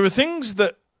 There are things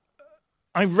that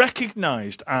I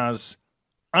recognised as,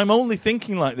 I'm only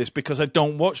thinking like this because I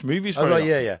don't watch movies very often.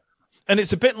 Yeah. And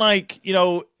it's a bit like, you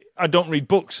know, I don't read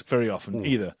books very often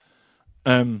either.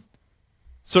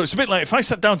 So it's a bit like if I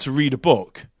sat down to read a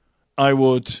book, I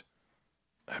would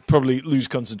probably lose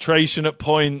concentration at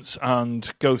points and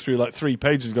go through like 3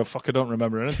 pages and go, fuck, I don't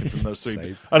remember anything from those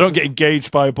 3. I don't get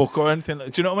engaged by a book or anything.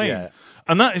 Do you know what I mean? Yeah.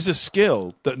 And that is a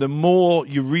skill that the more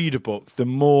you read a book, the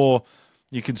more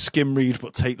You can skim read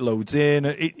but take loads in.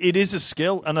 It is a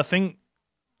skill, and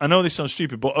I know this sounds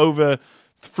stupid, but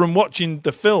from watching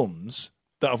the films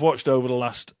that I've watched over the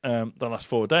last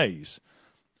 4 days,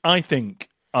 I think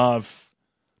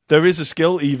there is a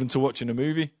skill even to watching a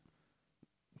movie.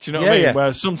 Do you know what I mean? Yeah.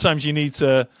 Where sometimes you need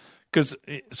to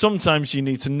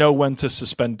know when to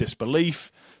suspend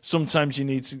disbelief. Sometimes you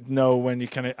need to know when you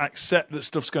kind of accept that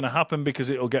stuff's going to happen because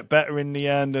it'll get better in the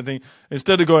end. I think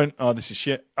instead of going, "Oh, this is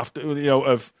shit," after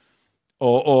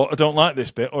or I don't like this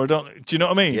bit, or I don't. Do you know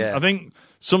what I mean? Yeah. I think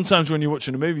sometimes when you're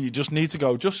watching a movie, you just need to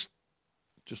go, just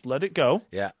let it go.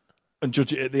 Yeah. And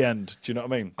judge it at the end. Do you know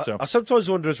what I mean? So I sometimes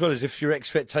wonder as well as if your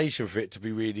expectation for it to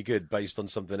be really good based on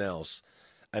something else,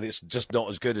 and it's just not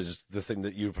as good as the thing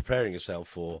that you were preparing yourself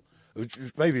for. Which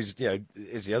maybe is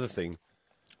the other thing.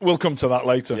 We'll come to that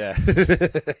later. Yeah.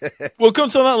 We'll come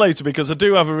to that later because I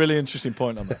do have a really interesting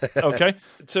point on that. Okay?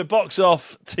 To box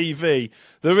off TV,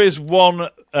 there is one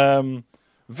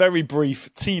very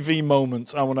brief TV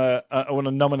moment I want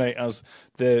to nominate as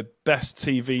the best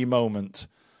TV moment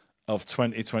of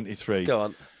 2023. Go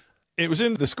on. It was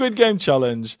in the Squid Game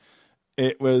Challenge.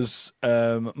 It was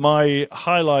my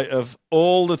highlight of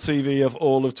all the TV of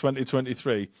all of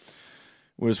 2023.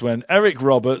 Was when Eric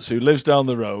Roberts, who lives down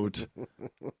the road,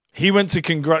 he went to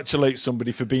congratulate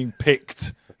somebody for being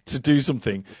picked to do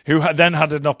something, who then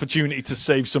had an opportunity to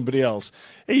save somebody else.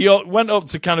 He went up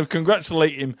to kind of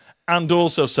congratulate him and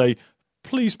also say,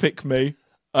 "Please pick me."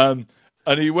 And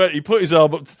he put his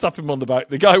arm up to tap him on the back.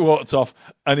 The guy walked off,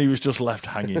 and he was just left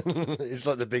hanging. It's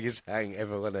like the biggest hang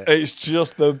ever, wasn't it? It's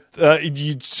just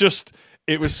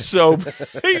it was so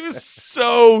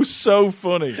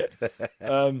funny.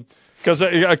 Because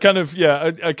I kind of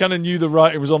knew the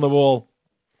writing was on the wall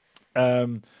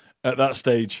at that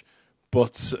stage,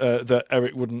 but that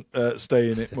Eric wouldn't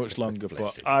stay in it much longer.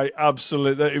 But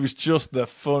it was just the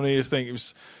funniest thing. It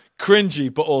was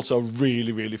cringy, but also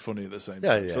really, really funny at the same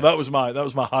time. Yeah. So that was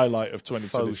my highlight of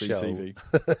 2023 TV.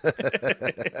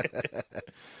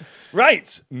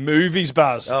 Right, movies,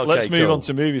 Baz. Okay, Let's move cool. on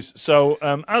to movies. So,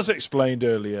 as explained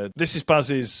earlier, this is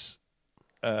Baz's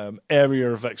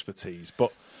area of expertise,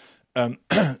 but.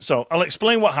 So I'll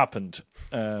explain what happened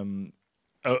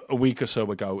a week or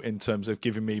so ago in terms of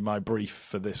giving me my brief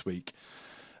for this week.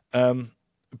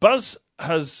 Baz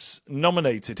has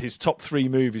nominated his top 3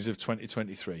 movies of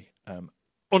 2023.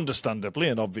 Understandably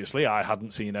and obviously, I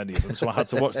hadn't seen any of them, so I had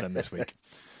to watch them this week.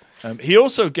 He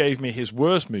also gave me his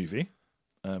worst movie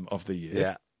of the year.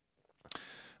 Yeah.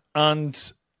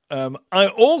 And I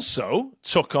also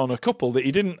took on a couple that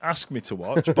he didn't ask me to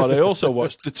watch, but I also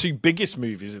watched the 2 biggest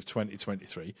movies of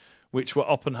 2023, which were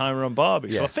Oppenheimer and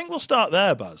Barbie. Yeah. So I think we'll start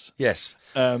there, Baz. Yes.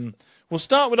 We'll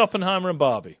start with Oppenheimer and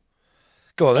Barbie.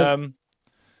 Go on then.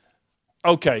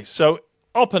 Okay, so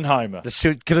Oppenheimer.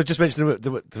 Can I just mention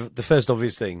the first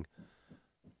obvious thing?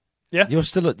 Yeah. You're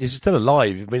still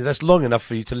alive. I mean, that's long enough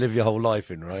for you to live your whole life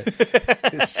in, right?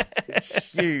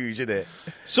 It's huge, isn't it?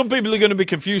 Some people are going to be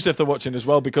confused if they're watching as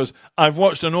well, because I've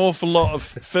watched an awful lot of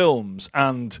films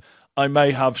and I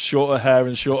may have shorter hair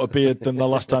and shorter beard than the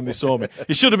last time they saw me.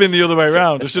 It should have been the other way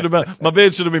around. My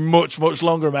beard should have been much, much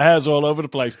longer and my hair's all over the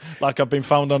place, like I've been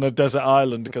found on a desert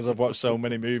island because I've watched so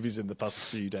many movies in the past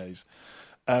few days.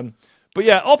 But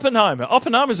yeah, Oppenheimer.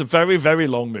 Oppenheimer's a very, very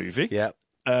long movie. Yeah.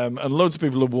 And loads of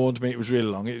people have warned me it was really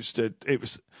long. I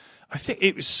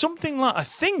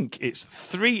think it's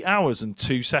 3 hours and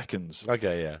 2 seconds.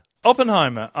 Okay, yeah.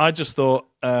 Oppenheimer, I just thought,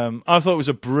 it was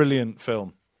a brilliant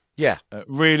film. Yeah.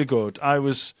 Really good. I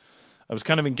was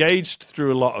kind of engaged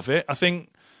through a lot of it. I think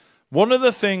one of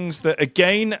the things that,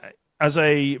 again, as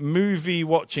a movie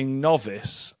watching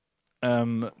novice,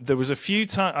 there was a few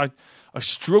times I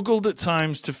struggled at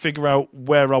times to figure out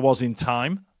where I was in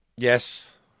time. Yes.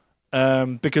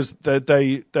 Because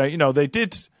they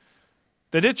did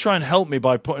try and help me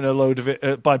by putting a load of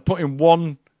it by putting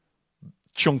one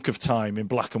chunk of time in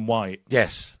black and white.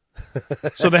 Yes.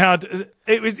 So they had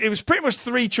it was pretty much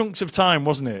 3 chunks of time,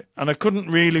 wasn't it? And I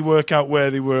couldn't really work out where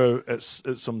they were at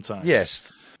some times.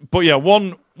 Yes. But yeah,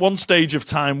 one stage of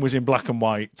time was in black and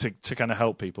white to kind of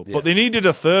help people. Yeah. But they needed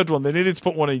a third one. They needed to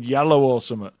put one in yellow or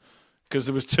something because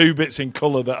there was 2 bits in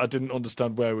colour that I didn't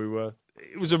understand where we were.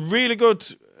 It was a really good.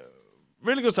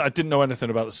 I didn't know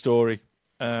anything about the story.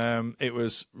 It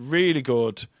was really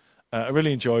good. I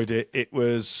really enjoyed it. It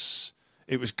was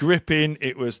gripping.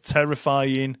 It was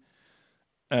terrifying.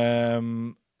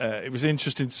 It was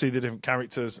interesting to see the different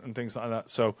characters and things like that.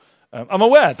 So I'm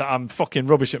aware that I'm fucking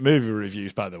rubbish at movie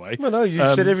reviews, by the way. Well, no, you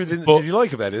said everything that you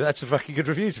like about it. That's a fucking good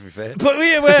review, to be fair. But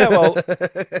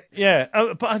yeah,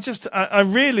 but I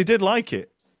really did like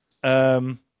it.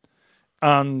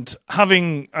 And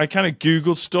I kind of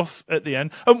Googled stuff at the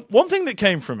end. And one thing that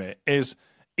came from it is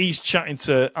he's chatting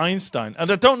to Einstein.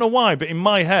 And I don't know why, but in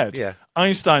my head,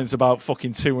 Einstein's about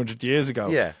fucking 200 years ago.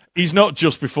 Yeah. He's not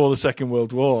just before the Second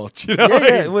World War. Do you know what I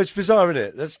mean? Yeah, well, it's bizarre, isn't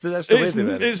it? That's the weird thing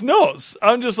about it. It's nuts.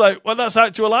 I'm just like, well, that's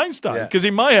actual Einstein. Because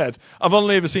in my head, I've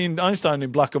only ever seen Einstein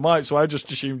in black and white, so I just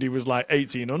assumed he was like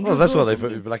 1800. Well, that's why they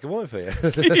put it in black and white for you.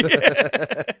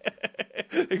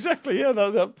 Exactly, yeah.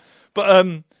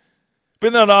 But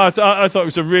no, I thought it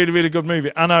was a really, really good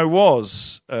movie, and I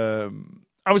was going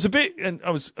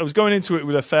into it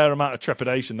with a fair amount of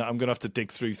trepidation that I'm going to have to dig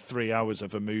through 3 hours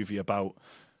of a movie about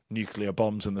nuclear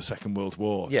bombs and the Second World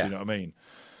War. Yeah. Do you know what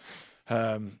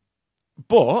I mean?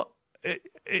 But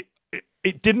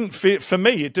it didn't feel, for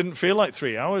me, it didn't feel like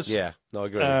 3 hours. Yeah, no, I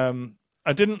agree.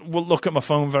 I didn't look at my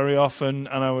phone very often,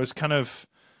 and I was kind of.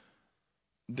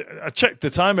 I checked the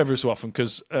time every so often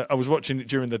because I was watching it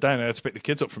during the day and I had to pick the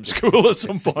kids up from school at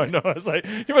some point. I was like,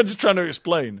 you were just trying to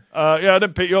explain. I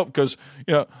didn't pick you up because,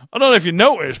 I don't know if you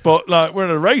noticed, but like we're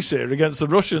in a race here against the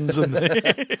Russians. And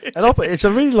it's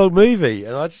a really long movie,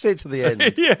 and I'd sit to the end.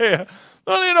 Yeah.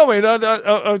 Well, you know what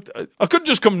I mean? I couldn't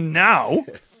just come now.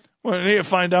 Well, I need to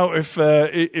find out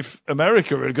if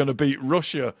America are going to beat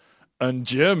Russia and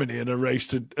Germany in a race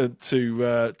to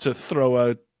throw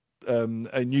a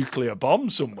nuclear bomb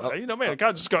somewhere. You know what I mean? I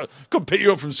can't just come pick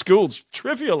you up from school. It's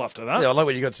trivial after that. Yeah, I like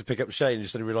when you got to pick up Shane and you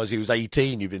suddenly realised he was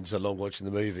 18. You've been so long watching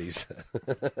the movies.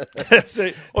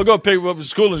 See, I got to pick him up from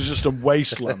school and it's just a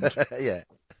wasteland. Yeah.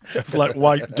 Of like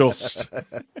white dust.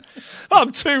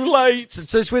 I'm too late.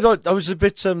 So it's weird. I was a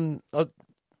bit I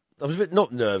was a bit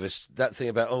not nervous, that thing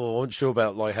about, I wasn't sure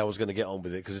about like how I was going to get on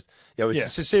with it, because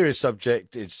it's a serious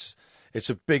subject. It's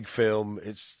a big film.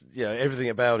 It's everything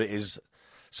about it is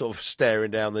sort of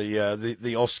staring down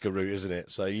the Oscar route, isn't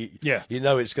it? So you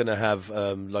know it's going to have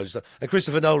loads of stuff. And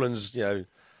Christopher Nolan's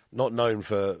not known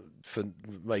for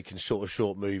making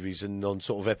short movies and on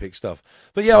sort of epic stuff.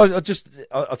 But yeah,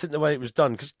 I think the way it was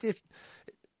done, because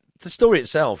the story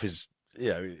itself is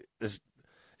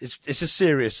it's a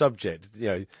serious subject.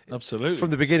 Absolutely. From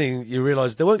the beginning, you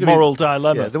realise there weren't going to moral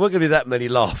dilemma. Yeah, there weren't going to be that many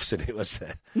laughs in it, was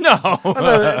there? No.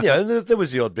 And there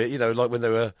was the odd bit, like when they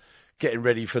were getting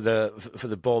ready for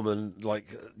the bomb and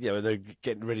and they're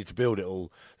getting ready to build it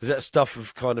all. There's that stuff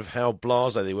of kind of how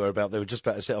blasé they were about. They were just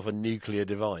about to set off a nuclear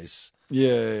device.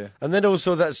 Yeah. And then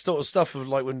also that sort of stuff of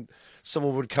like when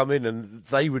someone would come in and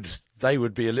they would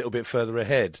be a little bit further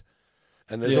ahead,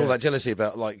 and there's all that jealousy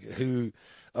about like who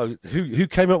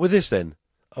came up with this then?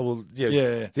 Oh well,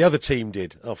 the other team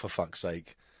did. Oh, for fuck's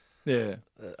sake. Yeah.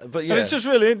 But yeah, and it's just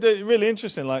really really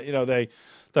interesting. Like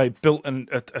they built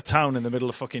a town in the middle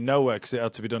of fucking nowhere because it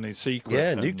had to be done in secret.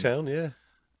 Yeah, Nuketown, yeah,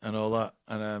 and all that,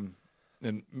 and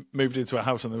then moved into a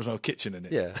house and there was no kitchen in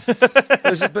it. Yeah,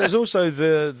 but there's also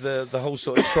the whole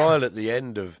sort of trial at the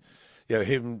end of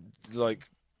him like.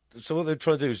 So what they're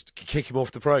trying to do is kick him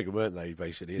off the program, weren't they?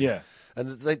 Basically, yeah.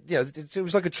 And they, it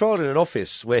was like a trial in an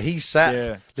office where he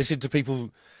sat, listened to people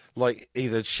like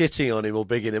either shitting on him or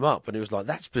bigging him up, and it was like,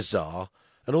 that's bizarre.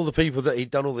 And all the people that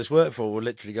he'd done all this work for were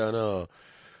literally going,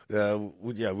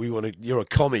 we want to. You're a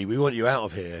commie. We want you out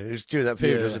of here. It was during that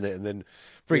period, wasn't it? And then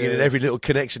bringing in every little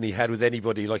connection he had with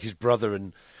anybody, like his brother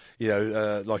and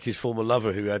like his former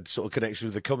lover, who had sort of connection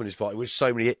with the Communist Party, which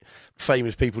so many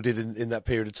famous people did in that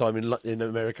period of time in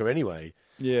America anyway.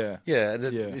 Yeah, and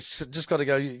it's just got to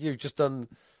go. You've just done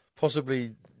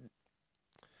possibly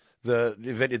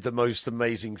invented the most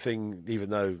amazing thing,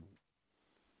 even though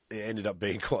it ended up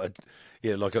being quite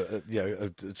a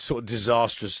sort of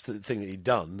disastrous thing that he'd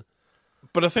done.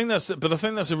 But I think that's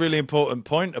a really important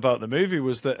point about the movie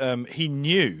was that he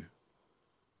knew,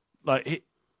 like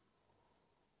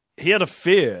he had a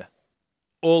fear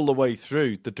all the way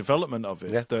through the development of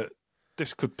it that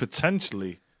this could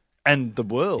potentially end the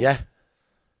world. Yeah.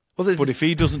 Well, but if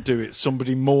he doesn't do it,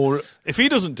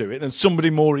 then somebody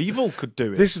more evil could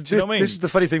do it. Do you know what I mean? This is the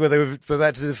funny thing when they were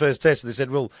about to do the first test, and they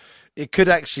said, well, it could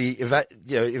actually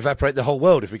evaporate the whole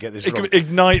world if we get this wrong. It could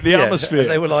ignite the atmosphere. And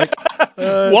they were like,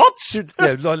 what?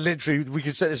 Like literally, we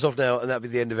could set this off now, and that'd be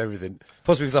the end of everything.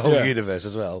 Possibly for the whole universe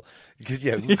as well. Because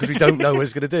we don't know what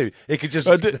it's going to do. It could just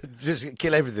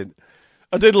kill everything.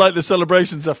 I did like the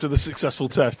celebrations after the successful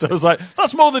test. I was like,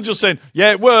 that's more than just saying,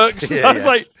 it works. I was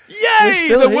like, yay,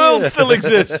 the world still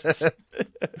exists.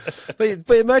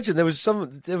 but imagine there was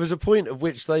a point at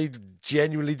which they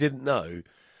genuinely didn't know,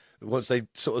 once they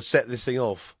sort of set this thing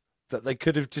off, that they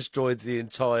could have destroyed the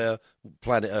entire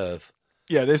planet Earth.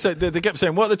 Yeah, they kept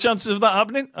saying, what are the chances of that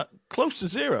happening? Close to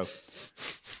zero.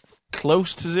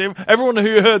 Close to zero. Everyone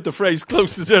who heard the phrase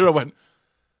close to zero went,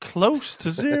 close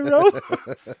to zero.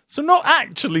 So not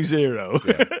actually zero.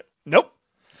 Yeah. Nope.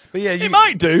 But yeah, it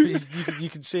might do. You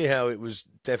can see how it was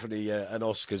definitely an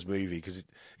Oscars movie because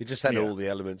it just had all the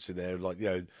elements in there, like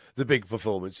the big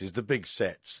performances, the big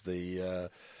sets,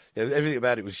 everything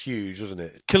about it was huge, wasn't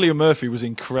it? Cillian Murphy was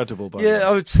incredible. By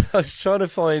I was trying to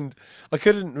find. I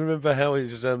couldn't remember how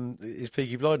his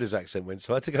Peaky Blinders accent went,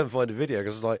 so I had to go and find a video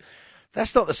because I was like,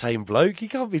 "That's not the same bloke. He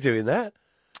can't be doing that."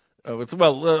 Oh,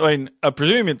 well, I mean, I'm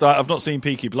presuming that I've not seen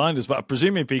Peaky Blinders, but I'm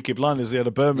presuming Peaky Blinders he had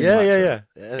a Birmingham accent.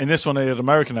 Yeah. In this one, he had an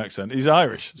American accent. He's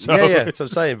Irish. So. Yeah. That's what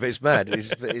I'm saying. But it's mad.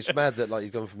 It's mad that he's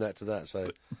gone from that to that. So,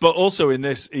 but also in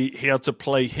this, he had to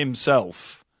play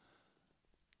himself.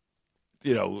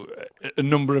 A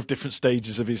number of different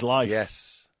stages of his life.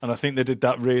 Yes, and I think they did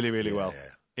that really, really well.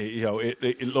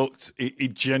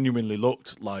 It genuinely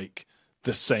looked like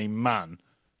the same man.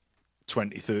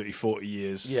 20, 30, 40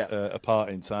 years apart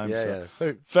in time.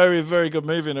 Very, very good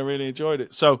movie, and I really enjoyed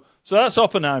it. So that's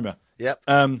Oppenheimer. Yep.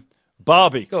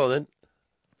 Barbie. Go on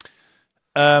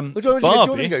then. Do you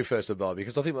want me to go first on Barbie?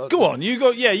 Because I think go on. You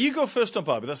go. Yeah, you go first on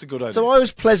Barbie. That's a good idea. So I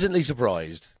was pleasantly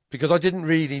surprised because I didn't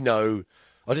really know.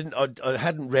 I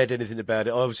hadn't read anything about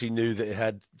it. I obviously knew that it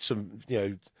had some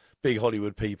big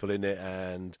Hollywood people in it,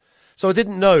 and so I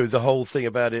didn't know the whole thing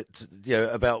about it.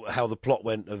 About how the plot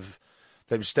went of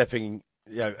them stepping,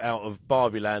 out of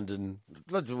Barbie Land and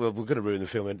we're going to ruin the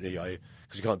film anyway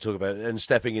because you can't talk about it and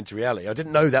stepping into reality. I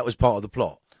didn't know that was part of the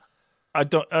plot. I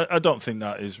don't think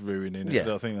that is ruining it.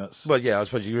 Yeah. I think that's I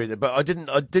suppose you agree there, but I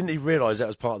didn't even realise that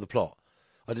was part of the plot.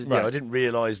 I didn't. Right. I didn't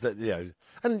realise that.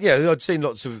 And I'd seen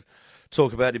lots of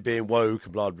talk about it being woke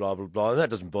and blah blah blah blah, and that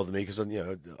doesn't bother me because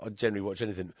I generally watch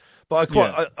anything. But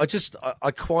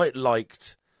I quite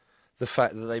liked the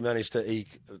fact that they managed to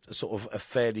eke sort of a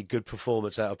fairly good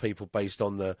performance out of people based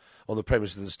on the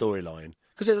premise of the storyline.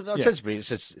 Because ostensibly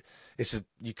it's a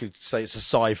you could say it's a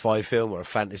sci-fi film or a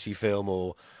fantasy film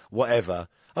or whatever.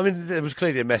 I mean, there was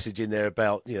clearly a message in there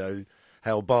about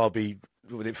how Barbie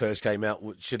when it first came out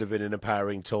should have been an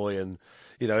empowering toy, and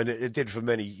and it did for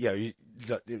many. It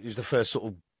was the first sort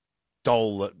of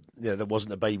doll that that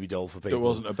wasn't a baby doll for people. There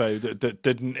wasn't a baby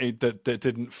that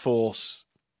didn't force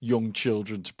young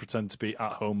children to pretend to be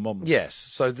at-home mums. Yes,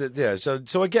 so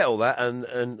I get all that,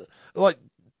 and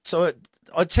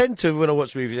I tend to, when I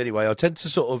watch movies anyway, I tend to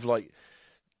sort of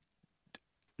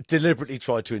deliberately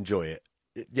try to enjoy it.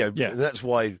 And that's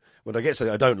why when I get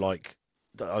something I don't like,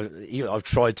 I've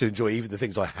tried to enjoy even the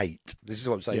things I hate. This is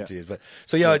what I'm saying to you. But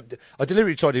I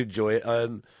deliberately try to enjoy it.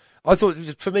 I thought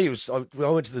for me it was. I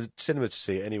went to the cinema to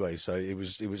see it anyway, so it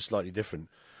was slightly different.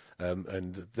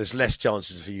 And there's less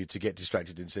chances for you to get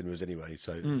distracted in cinemas anyway.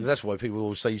 So that's why people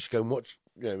always say you should go and watch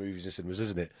movies in cinemas,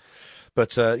 isn't it?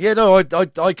 But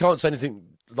I can't say anything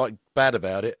bad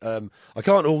about it. I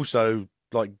can't also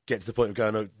get to the point of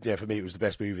going, for me it was the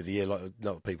best movie of the year, like a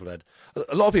lot of people had.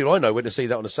 A lot of people I know went to see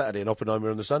that on a Saturday and Oppenheimer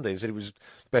on the Sunday and said it was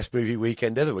the best movie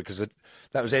weekend ever because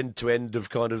that was end to end of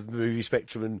kind of the movie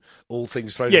spectrum and all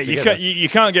things thrown together. You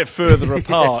can't get further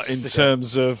apart in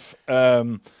terms of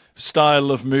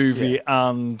style of movie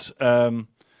and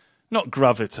not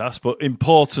gravitas, but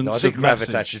importance. No, I think of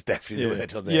gravitas message. is definitely the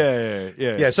word on there.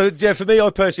 Yeah. So for me, I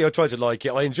tried to like it.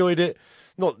 I enjoyed it.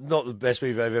 Not the best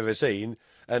movie I've ever seen,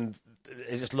 and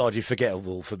it's just largely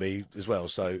forgettable for me as well.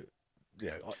 So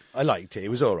I liked it. It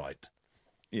was all right.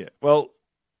 Yeah. Well,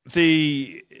 for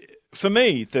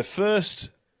me, the first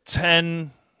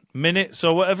 10 minutes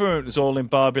or whatever, it was all in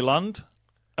Barbie Land.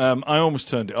 I almost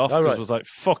turned it off because I was like,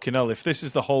 fucking hell, if this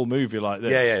is the whole movie like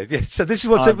this. Yeah. So this is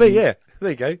what took me, yeah. There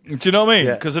you go. Do you know what I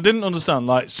mean? Because I didn't understand.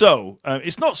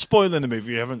 It's not spoiling the movie if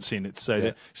you haven't seen it to say that.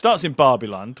 It starts in Barbie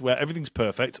Land where everything's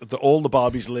perfect. All the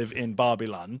Barbies live in Barbie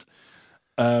Land.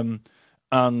 And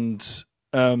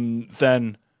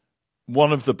then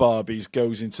one of the Barbies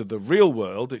goes into the real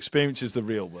world, experiences the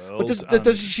real world. But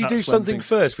does she do something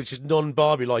first, which is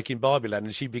non-Barbie-like in Barbie Land,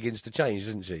 and she begins to change,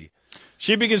 doesn't she?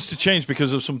 She begins to change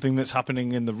because of something that's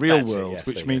happening in the real world,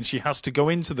 which means she has to go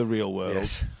into the real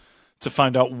world to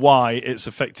find out why it's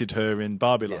affected her in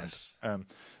Barbie Land.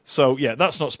 Yes.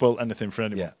 That's not spoiled anything for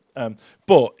anyone.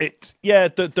 But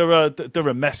there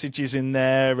are messages in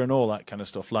there and all that kind of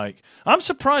stuff. I'm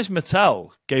surprised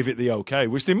Mattel gave it the okay,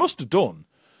 which they must have done,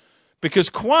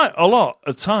 because quite a lot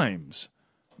of times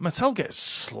Mattel gets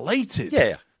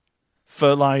slated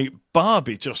for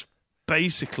Barbie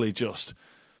basically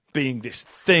being this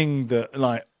thing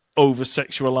that over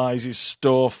sexualizes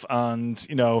stuff and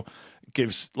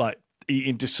gives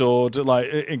eating disorder,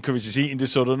 encourages eating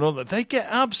disorder and all that. They get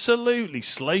absolutely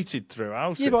slated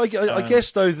throughout. Yeah, but I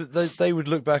guess though that they would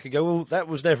look back and go, well, that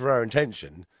was never our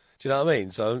intention. Do you know what I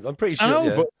mean? So I'm pretty sure. I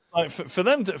know, like for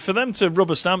them to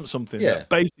rubber stamp something that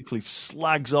basically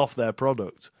slags off their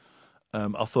product,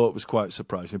 I thought was quite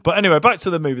surprising. But anyway, back to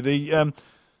the movie.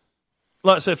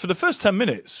 Like I said, for the first 10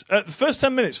 minutes, the first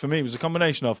 10 minutes for me was a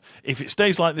combination of, if it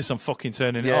stays like this, I'm fucking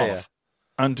turning it off.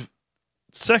 And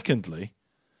secondly,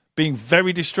 being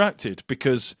very distracted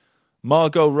because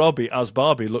Margot Robbie as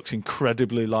Barbie looks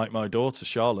incredibly like my daughter,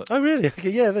 Charlotte. Oh, really?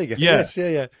 Okay, yeah, there you go. Yeah. Yes,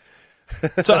 yeah.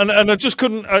 So, and I just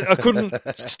couldn't, I couldn't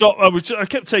stop. I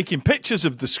kept taking pictures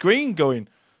of the screen going,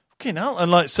 fucking hell,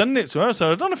 and like sending it to her.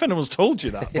 So I don't know if anyone's told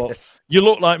you that, but you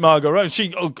look like Margot Robbie.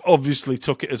 She obviously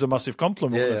took it as a massive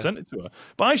compliment when I sent it to her.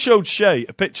 But I showed Shay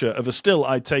a picture of a still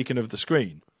I'd taken of the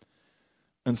screen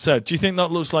and said, do you think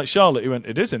that looks like Charlotte? He went,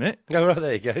 it is, isn't it? Oh, right,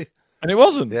 there you go. And it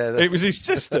wasn't. Yeah, it was his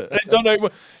sister.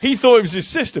 He thought it was his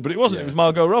sister, but it wasn't. Yeah. It was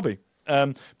Margot Robbie.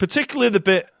 Particularly the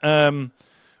bit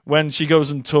when she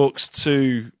goes and talks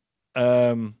to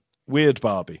Weird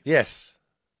Barbie. Yes.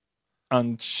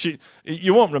 And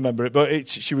you won't remember it, but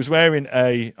she was wearing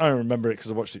I don't remember it because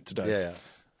I watched it today.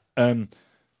 Yeah.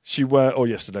 Or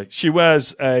yesterday. She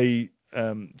wears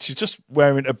she's just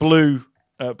wearing a blue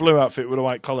outfit with a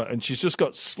white collar, and she's just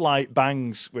got slight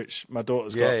bangs, which my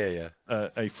daughter's got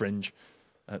a fringe,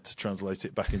 to translate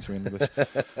it back into English.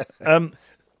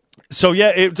 So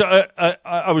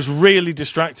I was really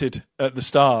distracted at the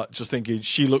start, just thinking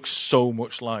she looks so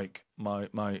much like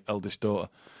my eldest daughter.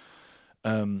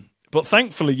 But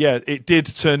thankfully, it did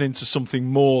turn into something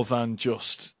more than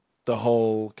just the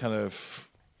whole kind of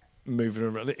moving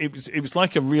around. It was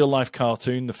like a real life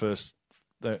cartoon.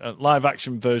 The live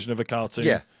action version of a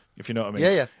cartoon, if you know what I mean.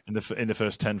 Yeah. In the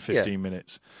first 10, 15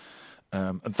 minutes.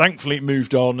 And thankfully it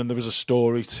moved on, and there was a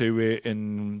story to it,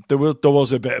 and there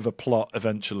was a bit of a plot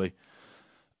eventually.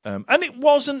 And it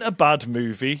wasn't a bad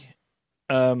movie.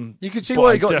 You could see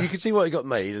why it got. You could see why it got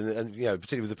made, and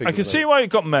particularly with the people. I can see why it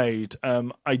got made.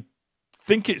 I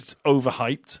think it's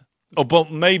overhyped.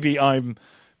 But maybe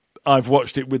I've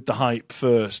watched it with the hype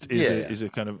first. Is a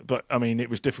kind of. But I mean,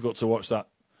 it was difficult to watch that.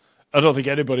 I don't think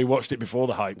anybody watched it before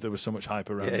the hype. There was so much hype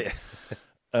around it.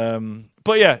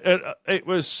 But it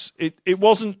was. It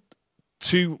wasn't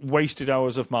 2 wasted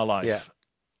hours of my life.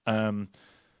 Yeah.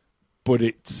 But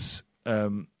it's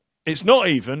not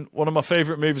even one of my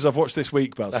favourite movies I've watched this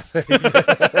week, Baz.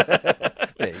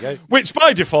 There you go. Which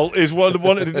by default is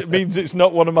one. It means it's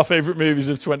not one of my favourite movies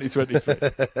of 2023.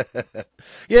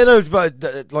 Yeah, no, but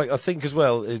I think as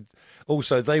well.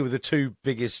 Also, they were the 2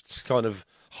 biggest kind of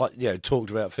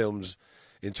talked about films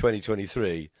in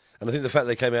 2023, and I think the fact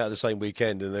they came out at the same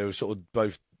weekend and they were sort of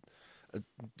both,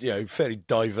 fairly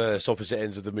diverse opposite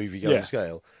ends of the movie going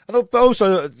scale. And but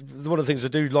also one of the things I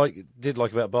did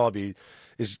like about Barbie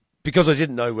is because I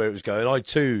didn't know where it was going. I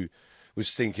too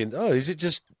was thinking, is it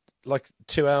just like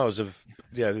 2 hours of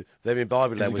them in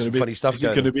Barbie Land with some funny stuff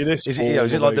going on? Is it going to be this? Is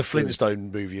it like the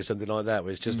Flintstone movie or something like that,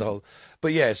 where it's just the whole?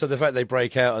 But so the fact they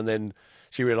break out and then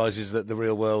she realises that the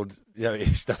real world,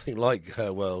 is nothing like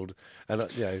her world, and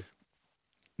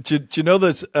Do you know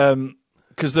there's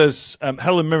because there's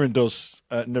Helen Mirren does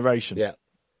narration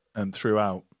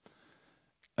throughout,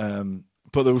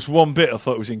 but there was one bit I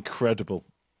thought was incredible,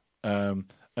 and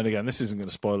again this isn't going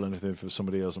to spoil anything for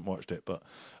somebody who hasn't watched it, but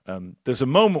there's a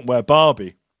moment where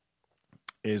Barbie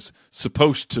is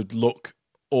supposed to look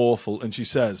awful, and she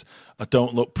says, I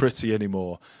don't look pretty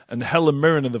anymore, and Helen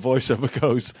Mirren in the voiceover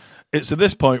goes, it's at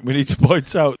this point we need to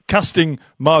point out casting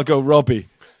Margot Robbie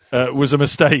was a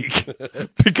mistake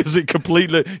because it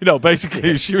completely,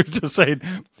 basically she was just saying,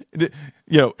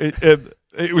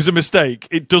 it was a mistake.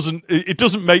 It doesn't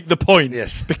make the point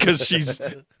because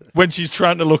when she's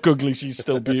trying to look ugly, she's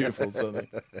still beautiful. So,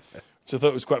 which I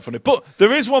thought was quite funny. But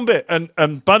there is one bit,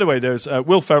 and by the way, there's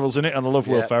Will Ferrell's in it, and I love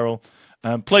Will Ferrell.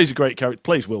 Plays a great character.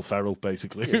 Plays Will Ferrell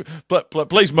basically, but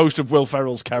plays most of Will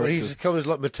Ferrell's characters. Well, he's kind of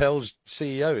like Mattel's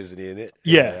CEO, isn't he? In it,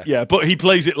 yeah. But he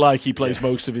plays it like he plays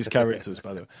most of his characters.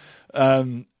 By the way,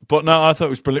 but no, I thought it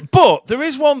was brilliant. But there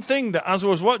is one thing that, as I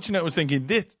was watching it, I was thinking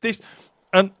this,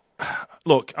 and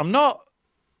look, I'm not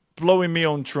blowing my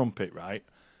own trumpet, right?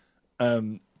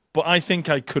 But I think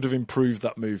I could have improved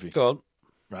that movie. Go on,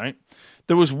 right?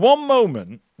 There was one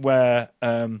moment where.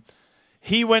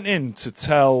 He went in to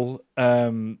tell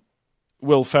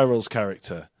Will Ferrell's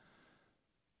character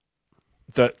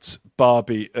that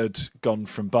Barbie had gone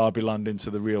from Barbie Land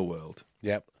into the real world.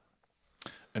 Yep.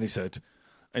 And he said,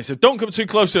 don't come too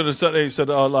close to it. He said,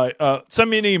 send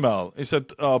me an email. He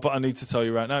said, but I need to tell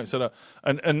you right now. He said,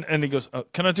 and he goes,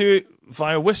 can I do it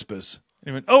via whispers? And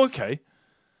he went, okay.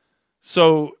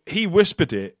 So he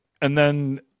whispered it, and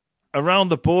then around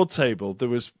the board table there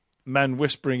was men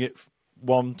whispering it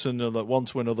one to another, one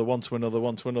to another, one to another,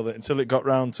 one to another, until it got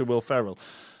round to Will Ferrell.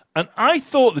 And I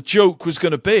thought the joke was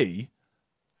going to be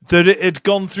that it had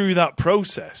gone through that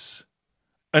process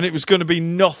and it was going to be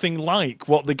nothing like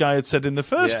what the guy had said in the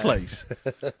first place.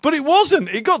 But it wasn't.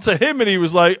 It got to him and he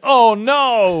was like, oh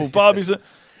no, Barbie's...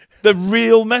 The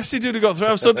real message would have got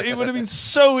through. So it would have been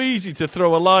so easy to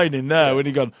throw a line in there when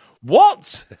he gone,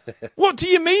 what? What do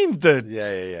you mean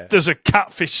that there's a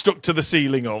catfish stuck to the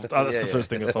ceiling of? Oh, that's the first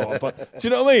thing I thought of. But do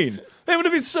you know what I mean? It would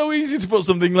have been so easy to put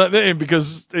something like that in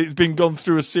because it's been gone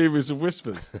through a series of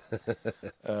whispers.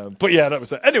 But yeah, that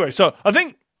was it. Anyway, so I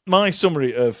think my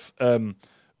summary of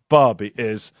Barbie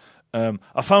is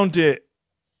I found it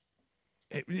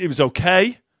was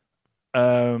okay.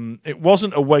 It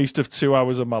wasn't a waste of 2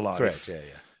 hours of my life. Correct, yeah.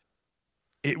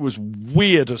 It was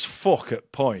weird as fuck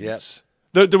at points.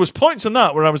 Yep. There was points in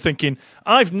that where I was thinking,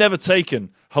 I've never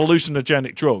taken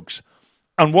hallucinogenic drugs.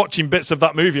 And watching bits of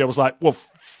that movie, I was like, well,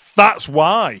 that's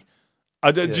why.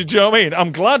 Do you know what I mean?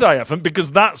 I'm glad I haven't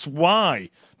because that's why.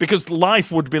 Because life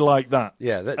would be like that.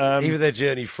 Yeah, even their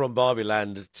journey from Barbie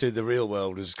Land to the real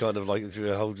world was kind of like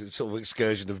through a whole sort of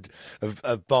excursion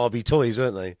of Barbie toys,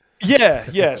 weren't they?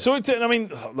 Yeah. So there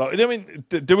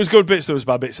was good bits, there was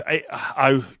bad bits.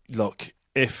 I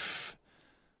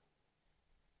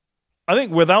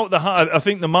think without the hype, I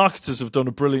think the marketers have done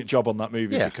a brilliant job on that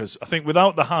movie because I think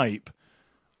without the hype,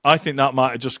 I think that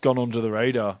might have just gone under the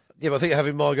radar. Yeah, but I think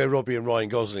having Margot Robbie and Ryan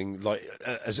Gosling like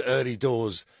as early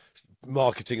doors.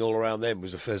 Marketing all around them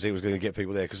was the first thing was going to get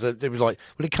people there because they was like,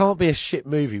 well, it can't be a shit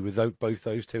movie with both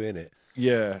those two in it.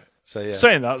 Yeah. So yeah.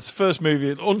 Saying that, it's the first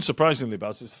movie, unsurprisingly,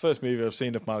 Baz, it's the first movie I've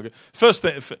seen of Margot. First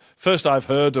I've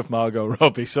heard of Margot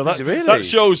Robbie. So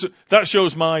that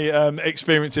shows my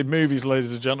experience in movies,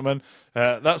 ladies and gentlemen.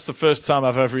 That's the first time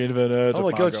I've ever even heard of Margot Robbie.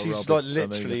 Oh my God, she's like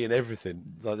literally in everything.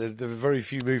 Like there are very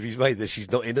few movies made that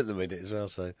she's not in at the minute as well.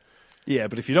 So. Yeah,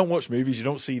 but if you don't watch movies, you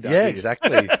don't see that. Yeah,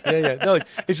 exactly. Yeah. No,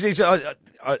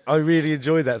 I really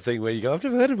enjoy that thing where you go, I've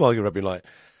never heard of Margot Robbie. Like,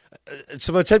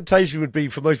 so my temptation would be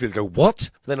for most people to go,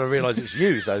 what? But then I realise it's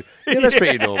you. So yeah, that's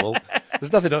pretty normal.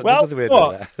 There's nothing weird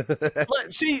about that.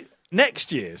 Let's see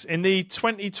next year's in the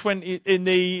 2020 in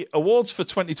the awards for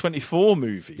 2024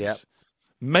 movies. Yep.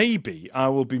 Maybe I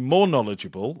will be more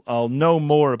knowledgeable. I'll know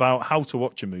more about how to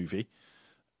watch a movie.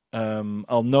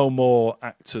 I'll know more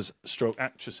actors /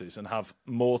 actresses and have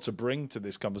more to bring to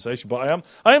this conversation. But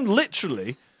I am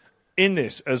literally in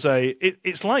this as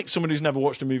it's like someone who's never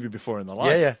watched a movie before in their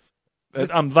life. Yeah.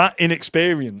 I'm that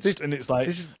inexperienced, and it's like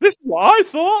this is what I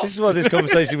thought. This is why this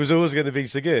conversation was always going to be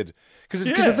so good because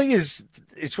the thing is,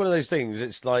 it's one of those things.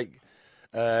 It's like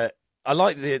I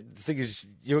like the thing is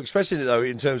you're expressing it though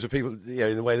in terms of people,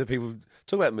 in the way that people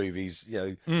talk about movies,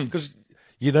 because.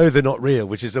 They're not real,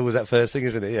 which is always that first thing,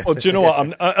 isn't it? Yeah. Well, do you know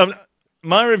what?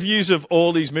 My reviews of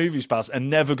all these movies, Baz, are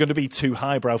never going to be too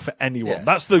highbrow for anyone.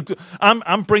 Yeah.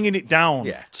 I'm bringing it down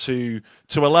to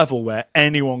a level where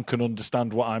anyone can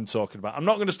understand what I'm talking about. I'm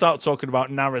not going to start talking about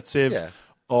narrative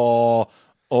or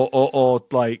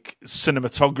like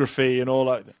cinematography and all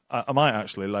that. I might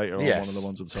actually later on one of the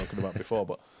ones I'm talking about before,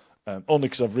 but only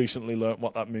because I've recently learnt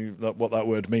what that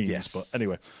word means. Yes. But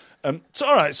anyway. So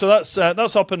all right, so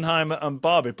that's Oppenheimer and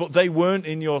Barbie, but they weren't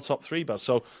in your top three, Baz.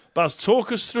 So Baz,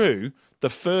 talk us through the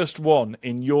first one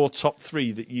in your top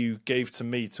three that you gave to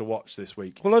me to watch this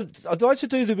week. Well, I'd like to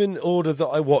do them in order that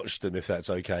I watched them, if that's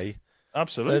okay.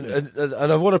 Absolutely.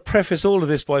 And I want to preface all of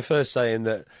this by first saying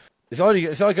that if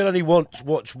I could only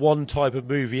watch one type of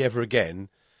movie ever again,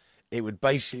 it would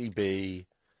basically be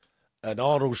an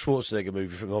Arnold Schwarzenegger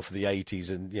movie from off the 80s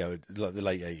and like the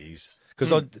late 80s.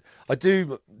 Because I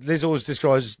do. Liz always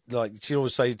describes she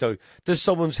always say, "Does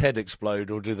someone's head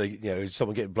explode, or do they? Is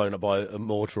someone getting blown up by a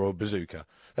mortar or a bazooka?"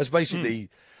 That's basically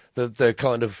the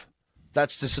kind of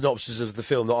that's the synopsis of the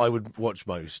film that I would watch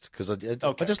most because I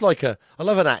just like I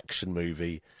love an action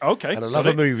movie. Okay, and I love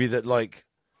a movie that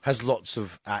has lots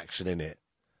of action in it.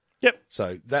 Yep.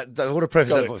 So I want to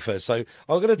preface that point first. So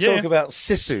I'm going to talk about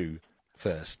Sisu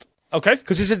first. Okay.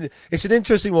 Because it's an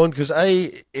interesting one because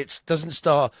it doesn't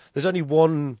star. There's only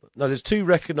one. No, there's two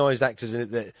recognised actors in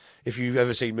it that if you've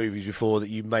ever seen movies before that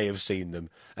you may have seen them,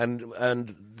 and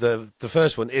the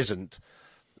first one isn't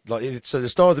so the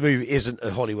star of the movie isn't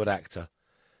a Hollywood actor.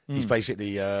 He's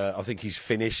basically I think he's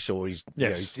Finnish or he's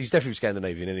he's definitely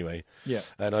Scandinavian anyway. Yeah.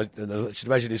 And I should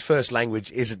imagine his first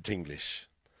language isn't English,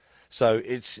 so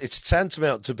it's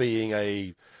tantamount to being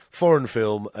a foreign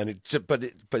film, and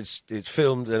it's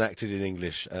filmed and acted in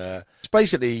English. It's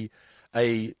basically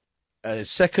a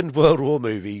Second World War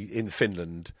movie in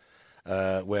Finland,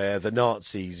 where the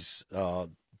Nazis are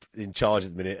in charge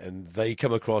at the minute, and they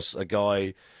come across a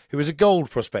guy who is a gold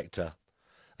prospector.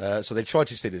 So they try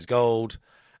to steal his gold,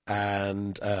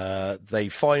 and they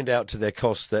find out to their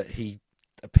cost that he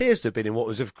appears to have been in what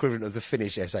was equivalent of the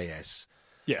Finnish SAS.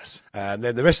 Yes. And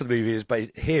then the rest of the movie is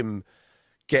him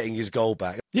getting his gold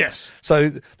back. Yes. So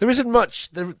there isn't much,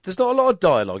 there's not a lot of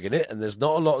dialogue in it, and there's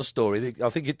not a lot of story. I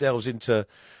think it delves into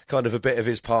kind of a bit of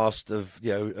his past of,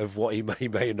 of what he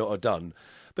may not have done.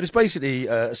 But it's basically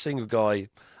a single guy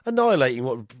annihilating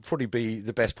what would probably be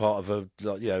the best part of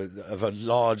a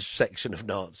large section of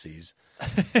Nazis.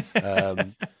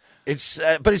 But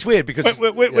it's weird because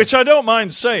which I don't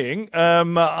mind saying.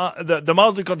 The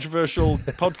mildly controversial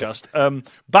podcast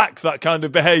back that kind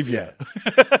of behaviour.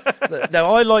 Yeah.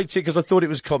 No, I liked it because I thought it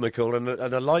was comical, and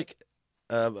I like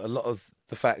a lot of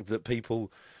the fact that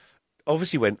people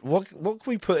obviously went, what can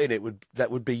we put in it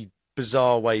that would be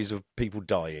bizarre ways of people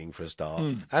dying for a start,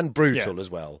 and brutal as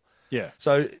well. Yeah.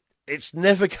 So it's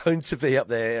never going to be up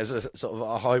there as a sort of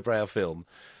a highbrow film,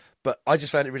 but I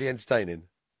just found it really entertaining.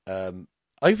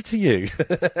 Over to you.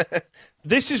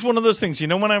 This is one of those things,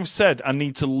 when I said I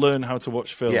need to learn how to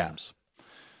watch films. Yeah.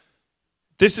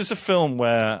 This is a film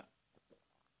where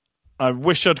I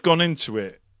wish I'd gone into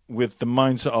it with the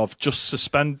mindset of just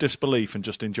suspend disbelief and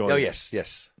just enjoy it. Oh,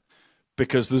 yes.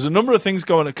 Because there's a number of things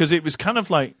going on, because it was kind of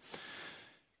like,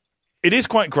 it is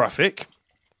quite graphic.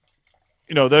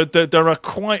 There are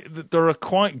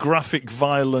quite graphic,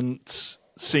 violent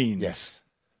scenes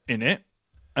in it.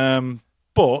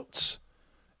 But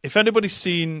if anybody's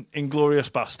seen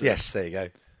Inglourious Basterds, yes, there you go.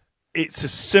 It's a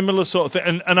similar sort of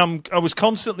thing, and I was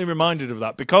constantly reminded of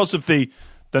that because of the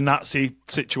Nazi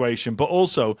situation, but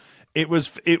also it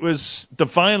was the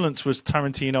violence was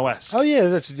Tarantino-esque. Oh yeah,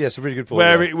 that's a really good point.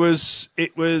 Where it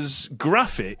was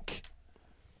graphic,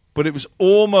 but it was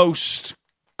almost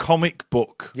comic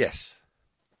book. Yes.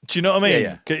 Do you know what I mean?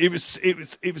 Yeah. It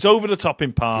was over the top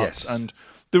in parts, and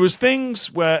there was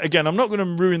things where, again, I'm not going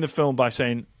to ruin the film by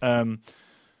saying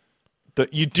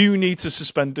that you do need to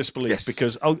suspend disbelief,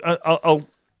 because I'll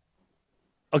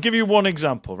give you one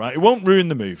example, right? It won't ruin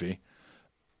the movie,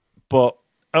 but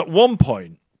at one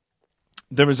point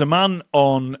there is a man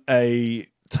on a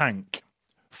tank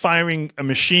firing a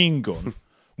machine gun.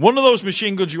 One of those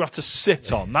machine guns you have to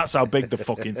sit on. That's how big the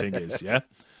fucking thing is, yeah?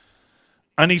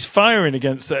 And he's firing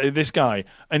against this guy,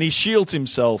 and he shields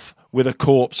himself with a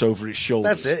corpse over his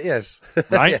shoulders. That's it, yes.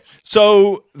 Right? Yes.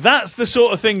 So that's the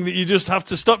sort of thing that you just have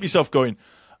to stop yourself going,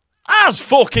 as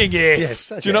fucking if. Yes.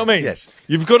 Do you know what I mean? Yes.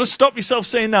 You've got to stop yourself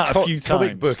saying that a few times.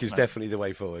 Comic book is definitely the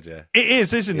way forward, yeah. It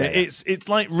is, isn't it? Yeah. It's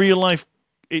like real life.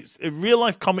 It's a real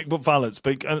life comic book violence,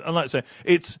 but and like I say,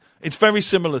 it's very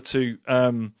similar to.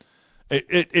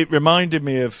 It reminded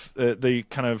me of the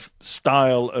kind of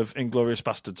style of Inglourious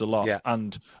Basterds a lot,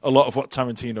 and a lot of what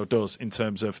Tarantino does in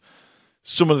terms of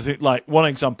some of the things. Like one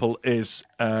example is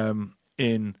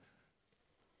in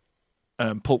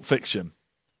Pulp Fiction,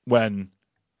 when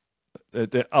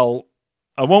I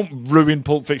won't ruin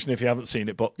Pulp Fiction if you haven't seen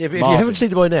it, but if you haven't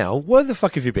seen it by now, where the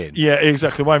fuck have you been? Yeah,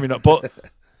 exactly. Why have you not? But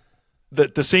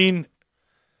the scene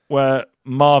where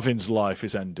Marvin's life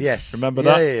is ended. Yes, remember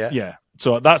that? Yeah.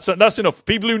 So that's enough.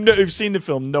 People who've seen the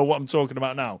film know what I'm talking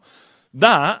about now.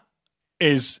 That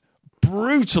is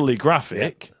brutally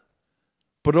graphic,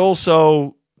 but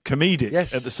also comedic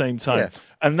at the same time. Yeah.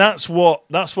 And that's what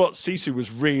Sisu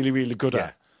was really, really good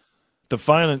at. The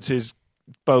violence is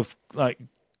both like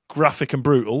graphic and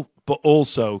brutal, but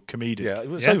also comedic. Yeah,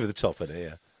 it's over the top of it.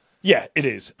 Yeah. Yeah, it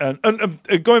is. And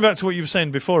going back to what you were saying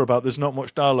before about there's not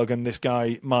much dialogue and this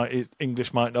guy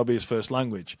English might not be his first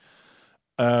language.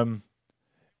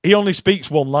 He only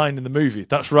speaks one line in the movie.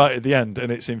 That's right at the end,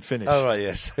 and it's in Finnish. Oh, right,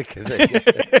 yes.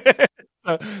 Okay.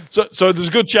 So there's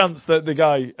a good chance that the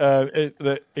guy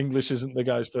that English isn't the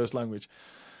guy's first language.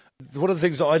 One of the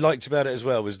things that I liked about it as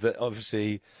well was that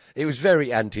obviously it was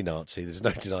very anti-Nazi. There's no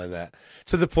denying that.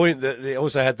 To the point that it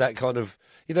also had that kind of,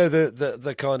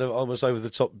 the kind of almost over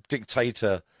the top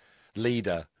dictator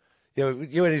leader. When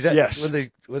he's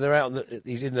when they're out,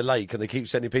 he's in the lake, and they keep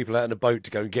sending people out in a boat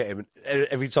to go and get him. And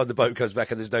every time the boat comes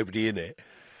back, and there's nobody in it,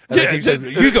 and they keep saying,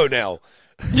 "You go now,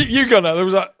 you go now." There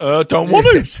was like, "Don't want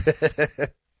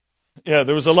to." Yeah,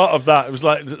 there was a lot of that. It was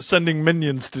like sending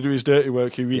minions to do his dirty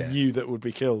work, who he knew that would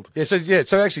be killed. So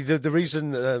actually, the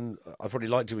reason I probably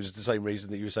liked it was the same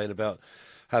reason that you were saying about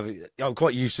having. I'm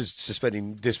quite used to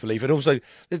suspending disbelief, and also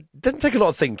it doesn't take a lot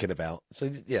of thinking about. So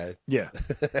yeah.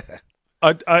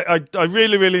 I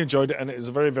really, really enjoyed it, and it is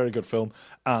a very, very good film.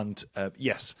 And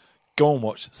yes, go and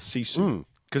watch Sisu,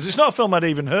 because it's not a film I'd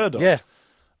even heard of. Yeah.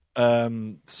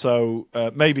 So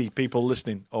maybe people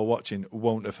listening or watching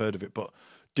won't have heard of it, but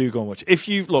do go and watch it.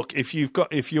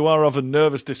 If you are of a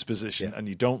nervous disposition and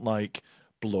you don't like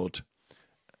blood,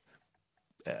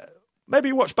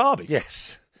 maybe watch Barbie.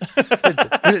 Yes.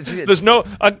 There's no.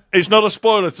 It's not a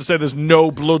spoiler to say there's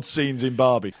no blood scenes in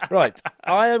Barbie. Right.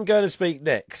 I am going to speak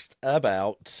next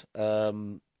about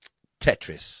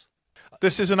Tetris.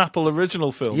 This is an Apple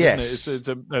original film, Yes. isn't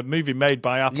it? It's a movie made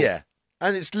by Apple. Yeah.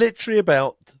 And it's literally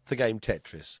about the game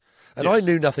Tetris. And Yes. I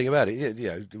knew nothing about it. You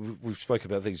know, we've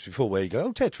spoken about things before where you go,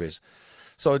 oh, Tetris.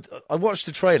 So I watched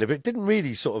the trailer, but it didn't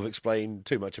really sort of explain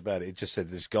too much about it. It just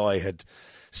said this guy had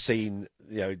seen,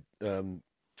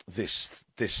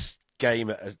 this game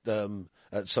at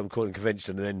some kind of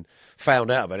convention and then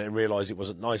found out about it and realised it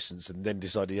wasn't licensed and then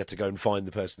decided he had to go and find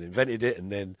the person who invented it.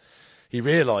 And then he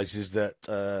realises that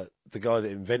the guy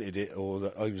that invented it or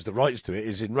that owns the rights to it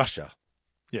is in Russia.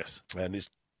 Yes. And it's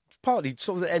partly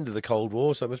sort of the end of the Cold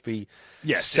War, so it must be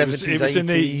 70s, it was in 80s.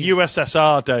 the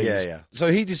USSR days. Yeah, yeah.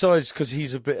 So he decides, because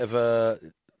he's a bit of a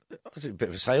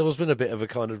salesman, a bit of a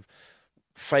kind of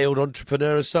failed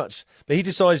entrepreneur as such, but he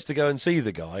decides to go and see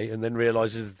the guy and then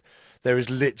realises there is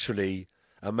literally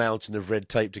a mountain of red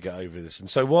tape to get over this. And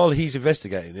so while he's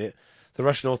investigating it, the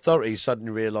Russian authorities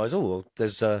suddenly realise, well,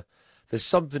 there's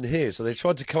something here. So they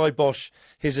tried to kibosh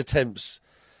his attempts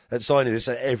at signing this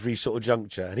at every sort of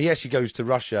juncture. And he actually goes to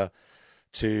Russia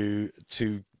to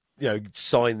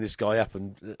sign this guy up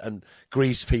and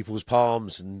grease people's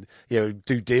palms and,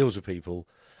 do deals with people.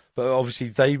 But obviously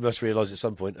they must realise at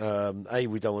some point,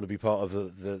 we don't want to be part of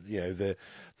the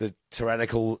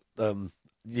tyrannical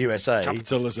USA.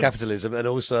 Capitalism. And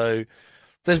also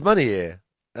there's money here.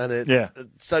 And and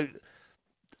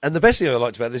the best thing I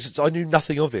liked about this is I knew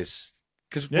nothing of this.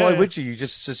 Because why would you? You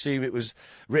just assume it was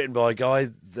written by a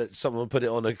guy that someone put it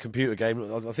on a computer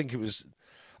game. I think it was.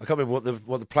 I can't remember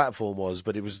what the platform was,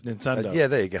 but it was Nintendo. Yeah,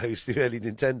 there you go. It's the early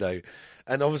Nintendo,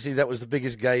 and obviously that was the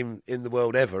biggest game in the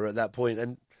world ever at that point,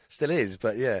 and still is.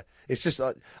 But yeah, it's just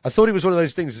I thought it was one of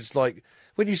those things. It's like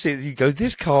when you see it, you go,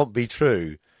 "This can't be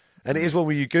true," and it is one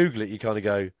when you Google it, you kind of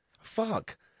go,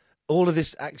 "Fuck, all of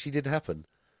this actually did happen."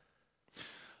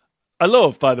 I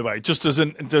love, by the way, just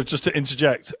to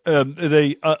interject,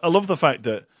 I love the fact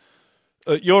that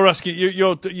you're asking,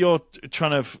 you're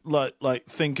trying to like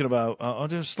thinking about, I'll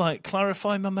just like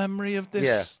clarify my memory of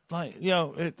this,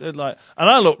 and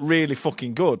I look really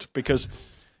fucking good because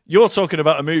you're talking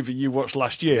about a movie you watched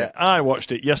last year. Yeah. I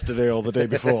watched it yesterday or the day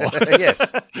before. Yes,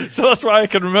 so that's why I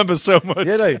can remember so much.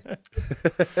 Yeah, no.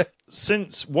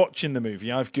 Since watching the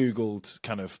movie, I've Googled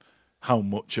kind of how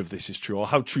much of this is true or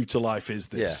how true to life is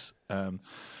this. Yeah.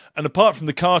 And apart from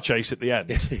the car chase at the end,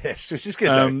 yes, which is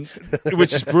good,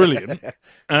 which is brilliant.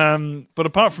 But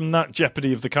apart from that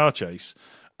jeopardy of the car chase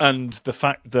and the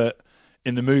fact that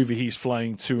in the movie he's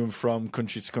flying to and from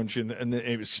country to country, and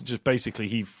it was just basically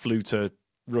he flew to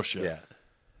Russia. Yeah,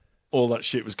 all that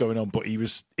shit was going on, but he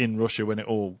was in Russia when it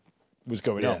all was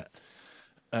going on.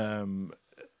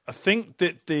 I think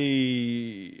that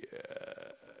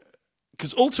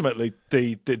because ultimately,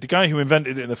 the guy who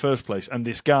invented it in the first place, and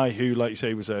this guy who, like you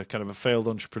say, was a kind of a failed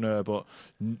entrepreneur, but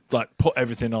like put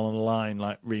everything on the line,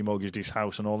 like remortgaged his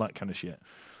house and all that kind of shit.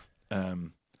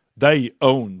 They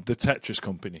own the Tetris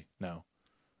company now,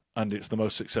 and it's the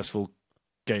most successful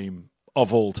game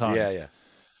of all time. Yeah.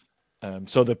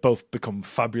 So they've both become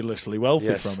fabulously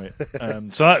wealthy from it.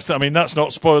 So that's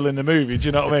not spoiling the movie. Do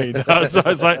you know what I mean?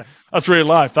 That's real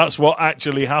life. That's what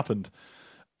actually happened.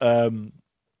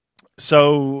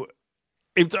 So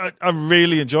I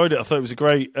really enjoyed it. I thought it was a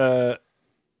great.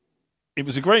 It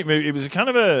was a great movie. It was a kind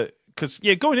of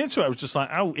going into it, I was just like,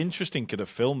 how interesting could a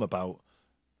film about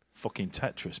fucking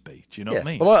Tetris be? Do you know what I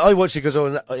mean? Well, I watched it because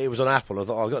it was on Apple. I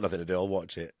thought I've got nothing to do. I'll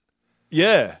watch it.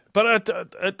 Yeah, but I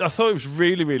thought it was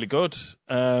really, really good.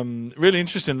 Really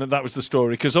interesting that was the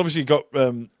story because obviously you got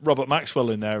Robert Maxwell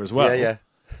in there as well. Yeah.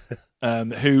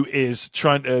 Who is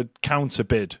trying to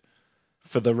counterbid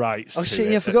for the rights. Oh shit!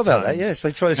 Yeah, I forgot about that. Yes,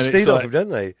 they try to steal off him, don't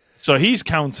they? So he's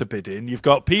counterbidding. You've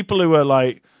got people who are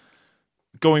like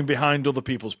going behind other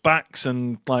people's backs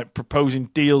and like proposing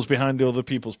deals behind other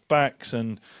people's backs.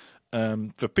 And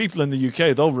for people in the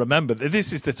UK, they'll remember that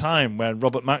this is the time when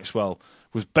Robert Maxwell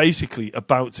was basically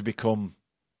about to become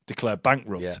declared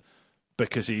bankrupt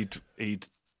because he'd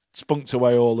spunked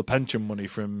away all the pension money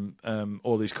from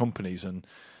all these companies, and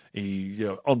he,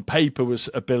 on paper was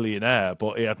a billionaire,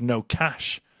 but he had no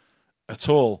cash at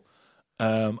all.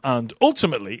 And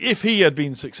ultimately, if he had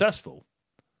been successful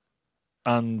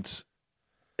and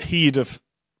he'd have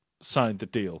signed the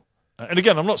deal, and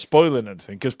again, I'm not spoiling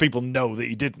anything because people know that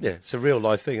he didn't. Yeah, it's a real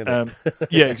life thing, isn't it?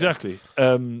 Yeah, exactly.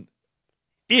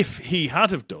 If he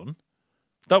had have done,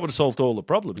 that would have solved all the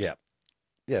problems.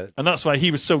 Yeah. And that's why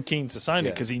he was so keen to sign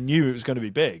it, because he knew it was going to be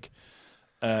big.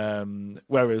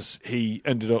 Whereas he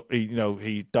ended up,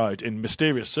 he died in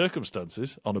mysterious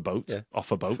circumstances on a boat,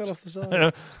 off a boat. Fell off the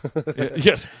side.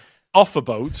 Yes, off a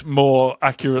boat, more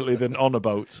accurately than on a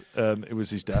boat. It was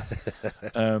his death.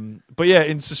 But yeah,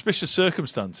 in suspicious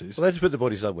circumstances. Well, they had to put the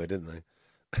body somewhere, didn't they?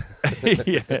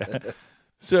 Yeah.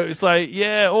 So it's like,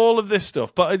 all of this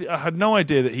stuff. But I had no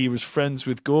idea that he was friends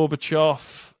with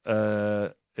Gorbachev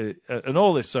and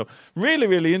all this. So really,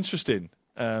 really interesting.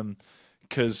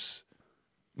 Because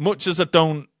much as I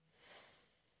didn't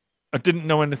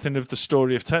know anything of the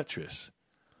story of Tetris,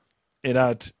 it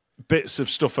had bits of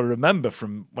stuff I remember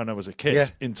from when I was a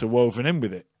kid interwoven in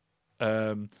with it.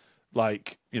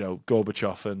 Like,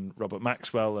 Gorbachev and Robert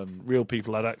Maxwell and real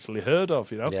people I'd actually heard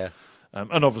of, Yeah.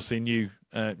 And obviously knew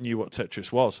what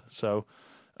Tetris was. So,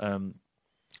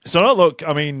 look,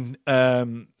 I mean,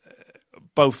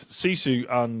 both Sisu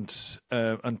and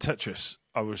Tetris,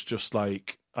 I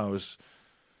was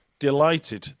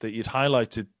delighted that you'd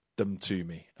highlighted them to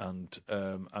me, and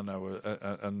I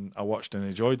watched and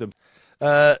enjoyed them.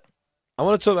 I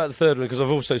want to talk about the third one because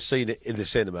I've also seen it in the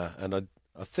cinema, and I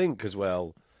think as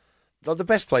well, like, the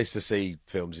best place to see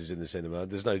films is in the cinema.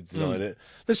 There's no denying it.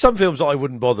 There's some films that I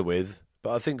wouldn't bother with,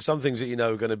 but I think some things that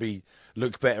are going to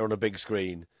look better on a big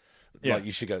screen, like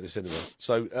you should go to the cinema.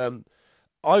 So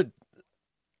I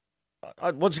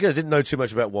once again I didn't know too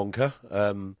much about Wonka.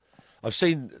 I've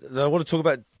seen. I want to talk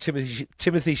about Timothée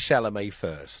Chalamet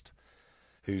first.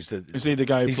 Is he the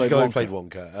guy who played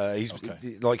Wonka?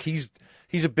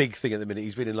 He's a big thing at the minute.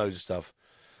 He's been in loads of stuff.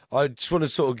 I just want to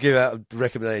sort of give out a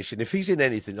recommendation. If he's in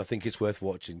anything, I think it's worth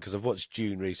watching because I've watched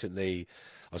Dune recently.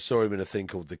 I saw him in a thing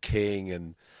called The King,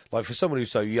 and like for someone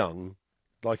who's so young,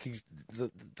 like he's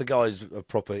the guy's a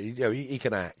proper. He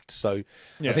can act. So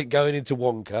I think going into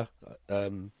Wonka, I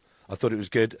thought it was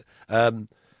good.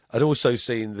 I'd also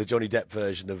seen the Johnny Depp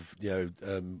version of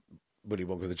Willy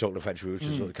Wonka the Chocolate Factory, which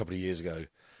was a couple of years ago,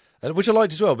 and which I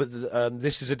liked as well. But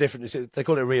this is a different. They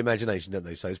call it a reimagination, don't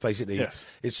they? So it's basically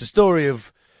it's the story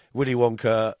of Willy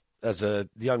Wonka as a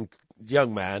young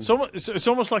man. So it's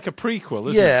almost like a prequel,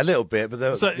 isn't it? Yeah, a little bit.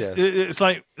 But it's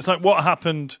like what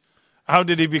happened. How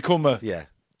did he become a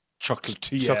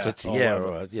chocolatier?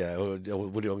 Chocolatier, or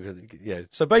Willy Wonka. Yeah.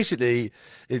 So basically,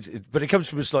 but it comes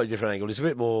from a slightly different angle. It's a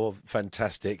bit more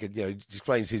fantastic, and it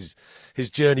explains his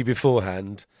journey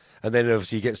beforehand. And then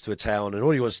obviously he gets to a town, and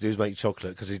all he wants to do is make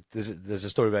chocolate because there's a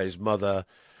story about his mother,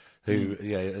 who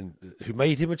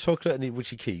made him a chocolate, and which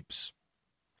he keeps.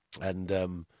 And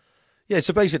so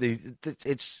basically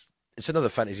it's another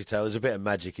fantasy tale. There's a bit of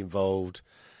magic involved,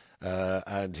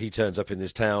 and he turns up in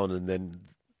this town, and then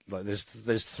like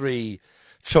there's three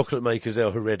chocolate makers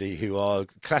already who are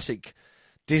classic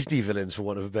Disney villains, for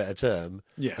want of a better term.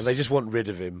 Yes, and they just want rid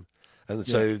of him, and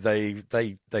so they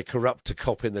corrupt a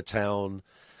cop in the town.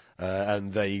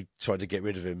 And they tried to get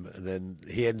rid of him, and then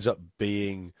he ends up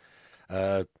being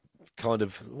kind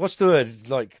of, what's the word?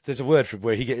 Like, there's a word for it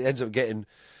where he ends up getting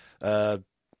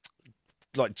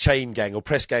like chain gang or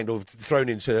press gang or thrown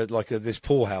into like this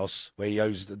poorhouse where he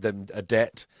owes them a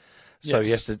debt. So he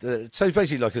has to. So it's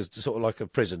basically like a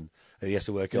prison that he has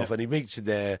to work off, and he meets in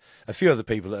there a few other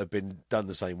people that have been done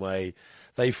the same way.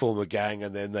 They form a gang,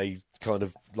 and then they kind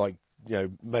of like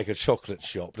make a chocolate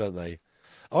shop, don't they?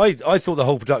 I thought the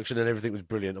whole production and everything was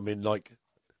brilliant. I mean,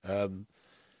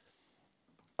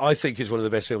 I think it's one of the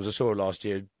best films I saw last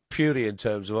year, purely in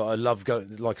terms of I love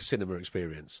going like a cinema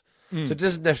experience. So it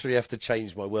doesn't necessarily have to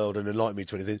change my world and enlighten me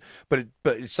to anything, but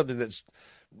it's something that's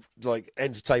like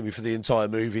entertained me for the entire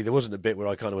movie. There wasn't a bit where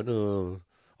I kind of went, oh,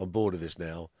 I'm bored of this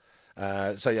now.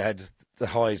 So you had the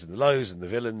highs and the lows and the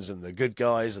villains and the good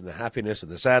guys and the happiness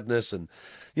and the sadness. And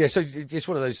so it's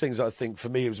one of those things that I think for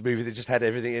me it was a movie that just had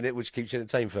everything in it, which keeps you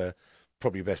entertained for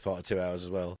probably the best part of 2 hours as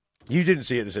well. You didn't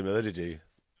see it at the cinema, did you?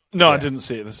 No, I didn't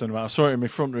see it at the cinema. I saw it in my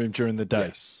front room during the day.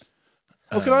 Yes.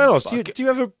 Can I ask, do you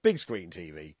have a big screen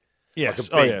TV?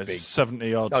 Yes. Like big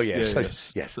 70 odd. Oh,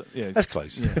 yes. Yes. That's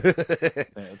close. Yeah.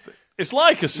 It's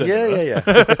like a cinema.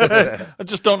 Yeah. I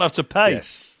just don't have to pay.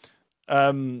 Yes.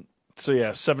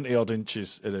 70 odd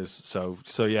inches it is. So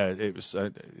it was.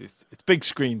 It's big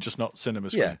screen, just not cinema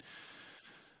screen.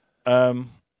 Yeah.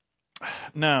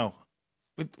 Now,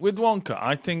 with Wonka,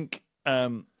 I think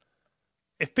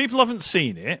if people haven't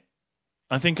seen it,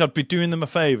 I think I'd be doing them a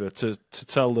favour to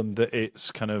tell them that it's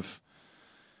kind of.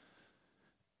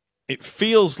 It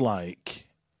feels like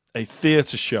a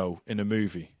theatre show in a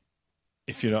movie,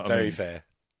 if you know what I mean. Very fair.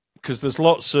 Because there's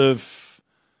lots of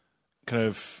kind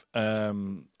of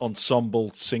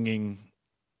ensemble singing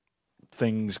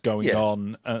things going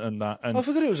on and that. And I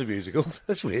forgot it was a musical.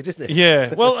 That's weird, isn't it?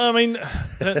 Yeah. Well, I mean,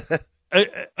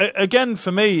 again,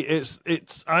 for me,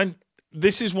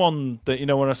 this is one that,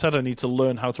 when I said I need to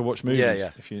learn how to watch movies, Yeah.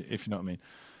 if you know what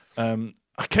I mean.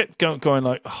 I kept going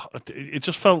like, it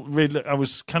just felt really. I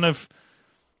was kind of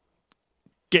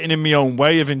getting in my own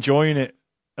way of enjoying it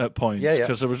at points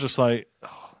because I was just like,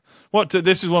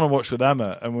 this is one I watched with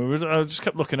Emma, and I just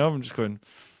kept looking over and just going,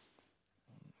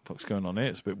 what's going on here?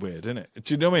 It's a bit weird, isn't it?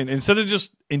 Do you know what I mean? Instead of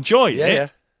just enjoying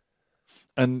it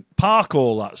and park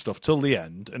all that stuff till the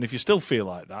end, and if you still feel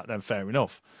like that, then fair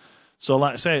enough. So,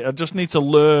 like I say, I just need to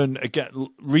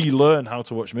relearn how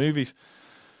to watch movies.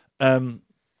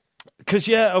 Because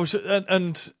I was,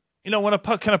 and when I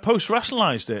kind of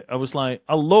post-rationalised it, I was like,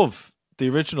 I love the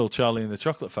original Charlie and the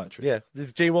Chocolate Factory. Yeah, the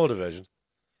Gene Wilder version.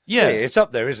 Yeah, it's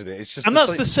up there, isn't it? It's just, and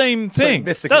that's the same thing.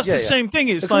 That's the same thing.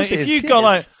 It's like if you go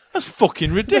like, that's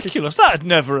fucking ridiculous. That'd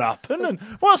never happen. And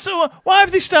why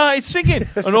have they started singing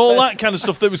and all that kind of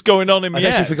stuff that was going on in my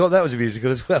head? I actually forgot that was a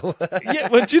musical as well. Yeah,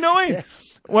 well, do you know what I mean?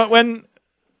 Yes. When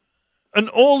and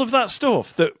all of that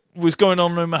stuff that was going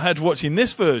on in my head watching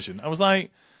this version, I was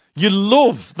like, you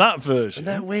love that version.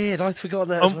 Isn't that weird? I'd forgotten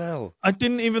that as well. I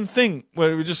didn't even think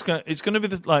where we just going. It's going to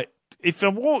be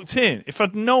if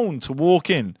I'd known to walk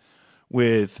in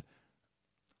with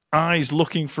eyes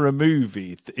looking for a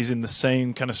movie that is in the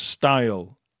same kind of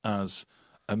style as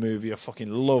a movie I fucking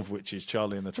love, which is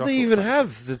Charlie and the Chocolate They even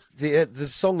Factory. have the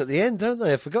song at the end, don't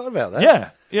they? I forgot about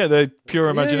that. Yeah, the Pure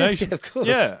Imagination. Yeah, of course.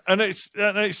 Yeah, and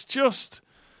it's just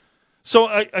so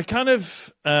I kind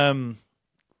of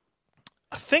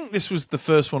I think this was the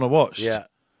first one I watched. Yeah.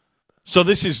 So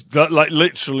this is like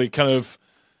literally kind of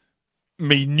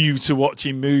me new to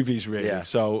watching movies, really. Yeah.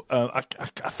 So I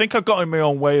think I got in my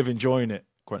own way of enjoying it.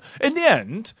 In the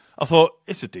end, I thought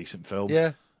it's a decent film.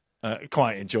 Yeah.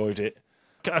 Quite enjoyed it.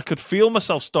 I could feel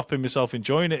myself stopping myself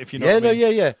enjoying it, if you know what I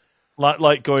mean. Yeah.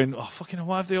 Like going, oh, fucking hell,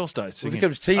 why have they all started singing? It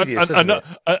becomes tedious,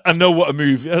 I know what a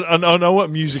movie, I know what a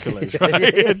musical is,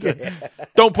 right?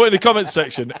 Don't put in the comments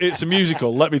section, it's a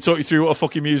musical. Let me talk you through what a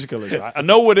fucking musical is, right? I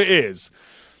know what it is,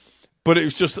 but it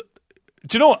was just,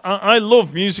 do you know what? I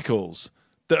love musicals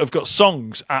that have got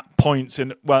songs at points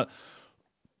in, well,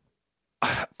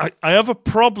 I have a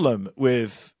problem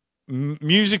with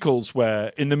musicals where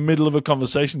in the middle of a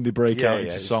conversation they break out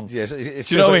into song. Yes, do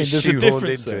you know what I mean? There's a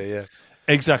difference there. Yeah.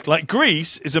 Exactly. Like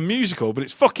Grease is a musical, but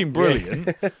it's fucking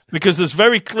brilliant because there's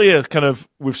very clear kind of,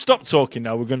 we've stopped talking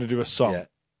now, we're going to do a song.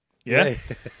 Yeah?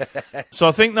 So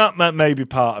I think that may be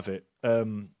part of it.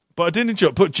 But I did enjoy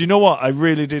it. But do you know what? I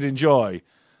really did enjoy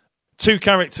two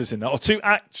characters in that, or two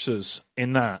actors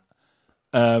in that,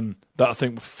 that I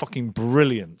think were fucking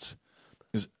brilliant.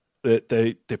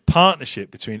 The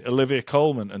partnership between Olivia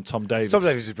Colman and Tom Davis. Tom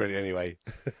Davis is brilliant anyway.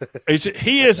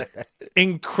 He is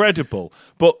incredible.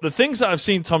 But the things that I've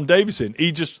seen Tom Davis in,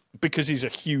 because he's a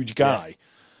huge guy,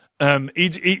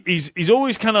 he's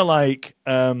always kind of like,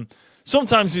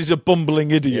 sometimes he's a bumbling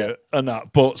idiot and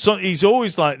that, but he's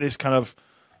always like this kind of,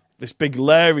 this big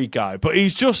Larry guy. But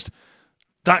he's just,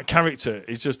 that character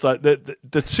is just like,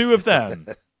 the two of them,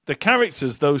 the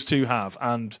characters those two have,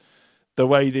 and the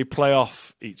way they play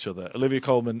off each other, Olivia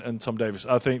Colman and Tom Davis.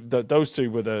 I think that those two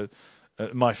were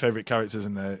my favourite characters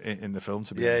in the film.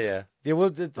 To be honest. Yeah.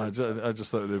 Well, I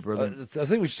just thought they were brilliant. I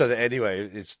think we should say that anyway.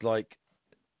 It's like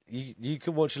you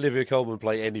can watch Olivia Colman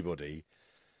play anybody.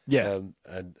 Yeah,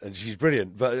 and she's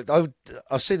brilliant. But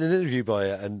I've seen an interview by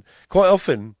her, and quite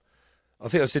often, I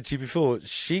think I said to you before,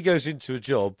 she goes into a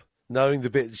job knowing the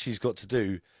bit she's got to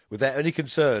do without any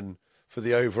concern for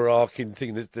the overarching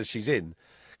thing that she's in.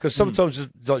 Because sometimes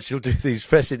like, she'll do these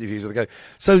press interviews where they go,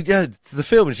 so, the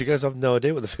film, and she goes, I've no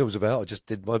idea what the film's about, I just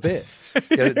did my bit.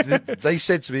 They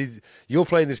said to me, you're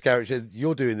playing this character,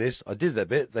 you're doing this, I did that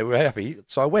bit, they were happy,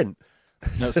 so I went.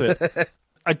 That's it.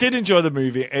 I did enjoy the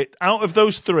movie. Out of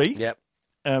those three,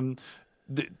 the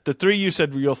three you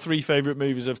said were your three favourite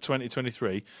movies of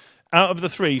 2023, out of the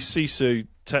three, Sisu,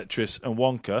 Tetris and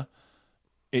Wonka,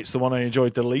 it's the one I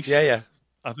enjoyed the least. Yeah.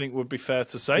 I think would be fair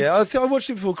to say. Yeah, I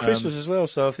watched it before Christmas as well,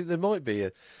 so I think there might be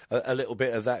a little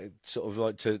bit of that sort of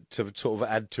like to sort of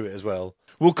add to it as well.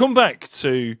 We'll come back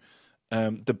to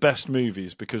the best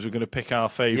movies because we're going to pick our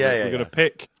favourite. We're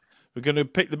going to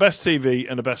pick the best TV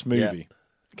and the best movie.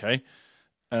 Yeah.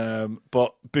 Okay.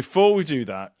 But before we do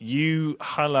that, you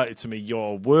highlighted to me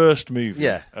your worst movie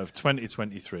of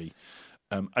 2023.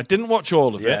 I didn't watch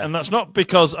all of it, and that's not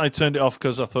because I turned it off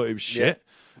because I thought it was shit. Yeah.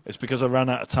 It's because I ran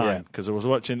out of time because I was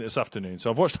watching it this afternoon.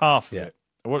 So I've watched half of it.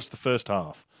 I watched the first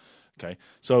half. Okay.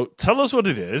 So tell us what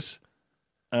it is,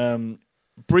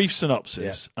 brief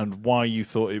synopsis, and why you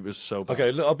thought it was so bad.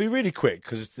 Okay, look, I'll be really quick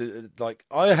because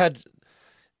I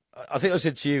think I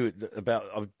said to you about,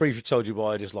 I briefly told you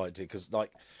why I disliked it because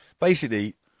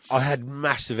basically I had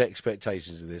massive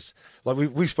expectations of this. Like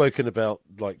we've spoken about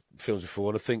like films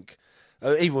before, and I think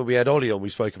even when we had Ollie on, we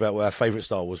spoke about our favourite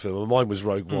Star Wars film, and mine was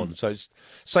Rogue One. So it's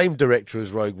same director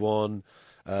as Rogue One.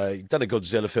 He's done a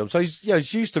Godzilla film, so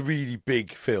he's used to really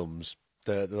big films.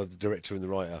 The director and the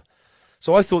writer.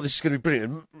 So I thought this is going to be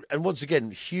brilliant, and once again,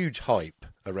 huge hype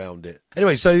around it.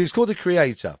 Anyway, so it's called The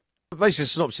Creator. Basically, the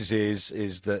synopsis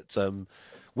is that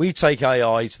we take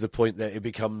AI to the point that it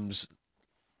becomes,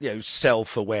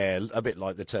 self-aware, a bit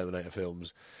like the Terminator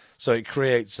films. So it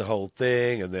creates the whole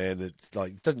thing, and then it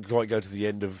doesn't quite go to the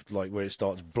end of where it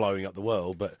starts blowing up the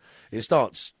world, but they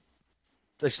start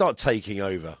taking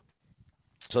over.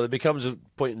 So there becomes a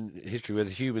point in history where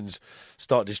the humans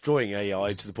start destroying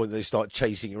AI to the point that they start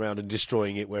chasing around and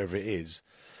destroying it wherever it is.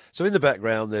 So in the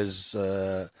background, there's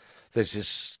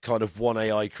this kind of one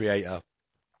AI creator,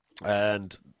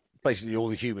 and basically all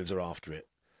the humans are after it.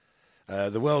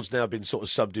 The world's now been sort of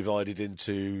subdivided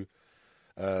into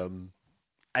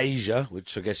Asia,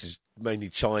 which I guess is mainly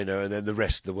China, and then the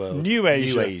rest of the world. New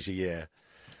Asia. New Asia, yeah.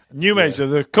 New Asia,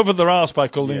 they covered their arse by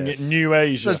calling it New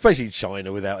Asia. So it's basically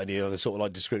China without any other sort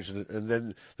of description. And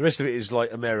then the rest of it is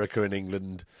like America and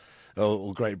England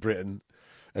or Great Britain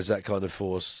as that kind of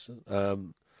force.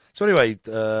 So anyway,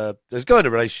 there's a guy in a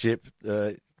relationship.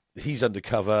 He's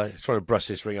undercover. He's trying to bust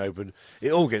this ring open.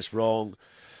 It all gets wrong.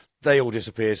 They all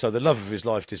disappear. So the love of his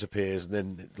life disappears. And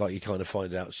then you kind of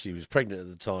find out she was pregnant at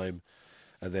the time.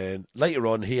 And then later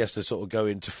on, he has to sort of go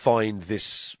in to find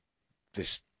this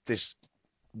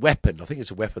weapon. I think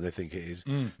it's a weapon they think it is.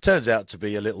 Turns out to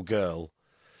be a little girl.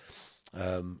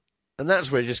 And that's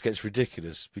where it just gets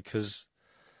ridiculous because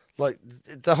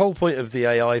the whole point of the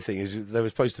AI thing is they were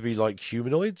supposed to be like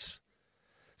humanoids.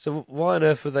 So why on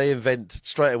earth would they invent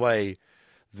straight away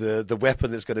the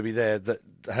weapon that's going to be there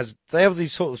they have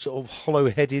these sort of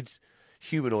hollow-headed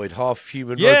humanoid,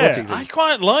 half-human robotic thing. I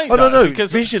quite like that. No,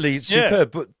 because visually it's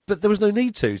superb, but there was no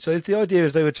need to. So if the idea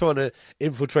is they were trying to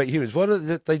infiltrate humans, why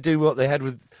don't they do what they had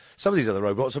with some of these other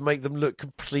robots and make them look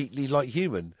completely like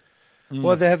human?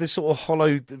 Why do they have this sort of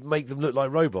hollow, make them look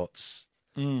like robots?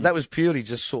 That was purely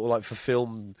just sort of for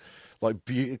film,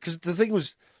 because the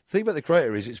thing about The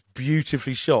Creator is it's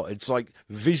beautifully shot. It's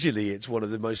visually, it's one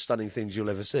of the most stunning things you'll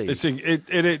ever see.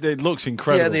 It looks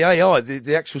incredible. Yeah, the AI,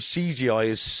 the actual CGI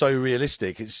is so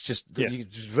realistic. It's just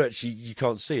virtually you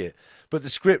can't see it. But the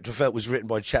script I felt was written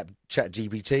by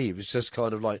ChatGPT. It was just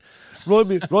kind of write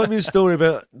me a story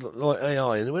about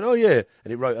AI, and they went, oh yeah,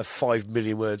 and it wrote a 5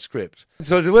 million word script.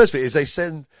 So the worst bit is they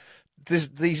send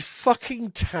these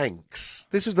fucking tanks.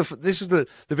 This was the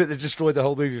bit that destroyed the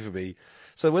whole movie for me.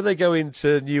 So when they go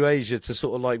into New Asia to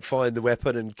sort of find the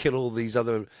weapon and kill all these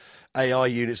other AI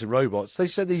units and robots, they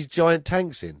send these giant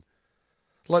tanks in.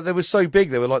 They were so big,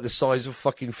 they were the size of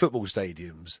fucking football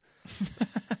stadiums.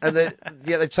 And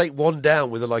they take one down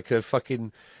with a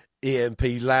fucking EMP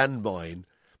landmine,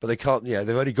 but they can't. They've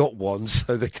only got one,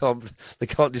 so they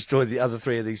can't destroy the other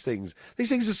three of these things. These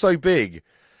things are so big.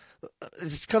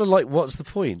 It's kind of what's the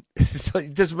point?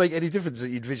 It doesn't make any difference that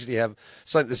you'd visually have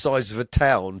something the size of a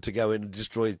town to go in and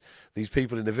destroy these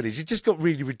people in the village. It just got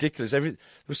really ridiculous. There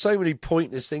were so many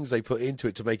pointless things they put into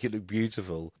it to make it look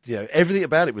beautiful. Everything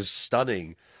about it was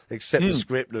stunning, except the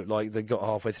script looked like they got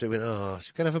halfway through and went,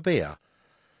 should we go and have a beer?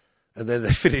 And then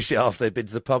they finished it after they'd been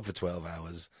to the pub for 12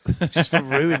 hours. Just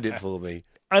ruined it for me.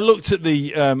 I looked at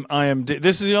the IMDb.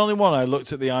 This is the only one I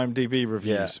looked at the IMDb reviews.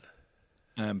 Yeah.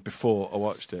 Before I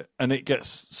watched it, and it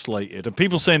gets slated, and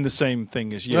people saying the same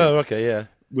thing as you. Oh, okay, yeah.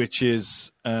 Which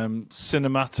is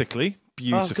cinematically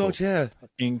beautiful. Oh God, yeah,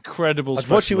 incredible. I'd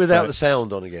watch it without the effects.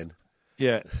 sound on again.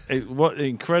 Yeah, what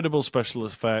incredible special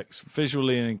effects,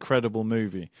 visually an incredible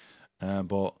movie,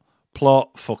 but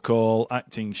plot fuck all,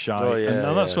 acting shy,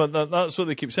 and that's what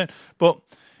they keep saying. But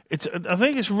I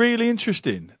think it's really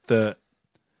interesting that,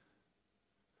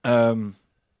 on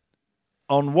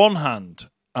one hand,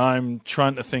 I'm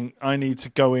trying to think I need to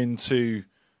go into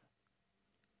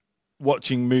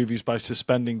watching movies by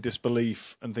suspending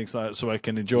disbelief and things like that so I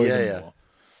can enjoy them more.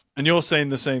 And you're saying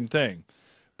the same thing.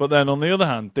 But then on the other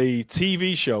hand, the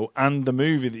TV show and the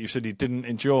movie that you said you didn't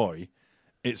enjoy,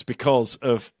 it's because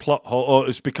of plot hole, or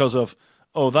it's because of,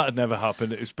 that had never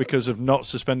happened. It's because of not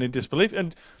suspending disbelief.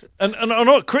 And I'm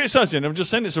not criticising, I'm just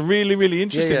saying it's a really, really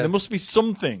interesting. There must be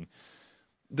something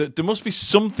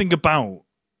about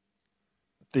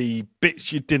the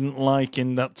bits you didn't like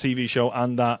in that TV show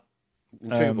and that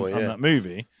that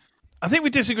movie. I think we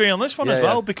disagree on this one as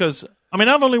well because,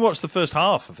 I've only watched the first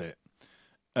half of it,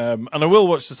 and I will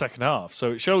watch the second half.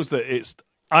 So it shows that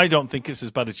I don't think it's as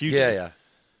bad as you do. Yeah.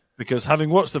 Because having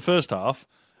watched the first half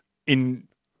in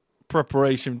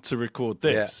preparation to record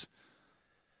this,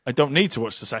 I don't need to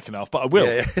watch the second half, but I will.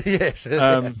 Yeah, yes. Do you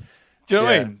know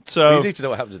what I mean? So well, you need to know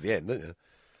what happens at the end, don't you?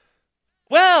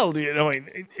 Well, you know, I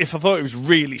mean, if I thought it was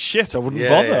really shit, I wouldn't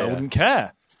bother. I wouldn't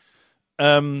care.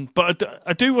 But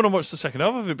I do want to watch the second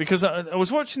half of it because I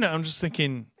was watching it. I'm just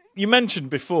thinking. You mentioned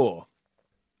before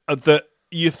that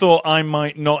you thought I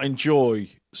might not enjoy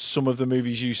some of the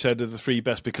movies you said are the three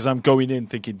best because I'm going in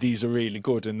thinking these are really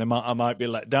good and I might be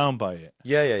let down by it.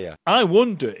 Yeah. I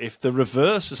wonder if the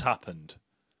reverse has happened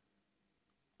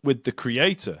with The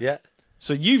Creator. Yeah.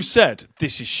 So you've said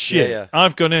this is shit. Yeah.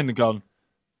 I've gone in and gone,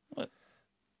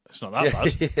 it's not that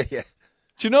bad. Yeah.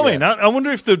 Do you know what I mean? I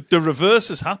wonder if the reverse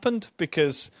has happened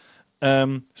because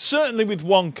certainly with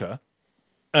Wonka,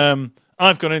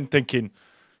 I've gone in thinking,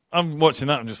 I'm watching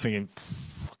that, I'm just thinking,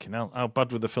 fucking hell, how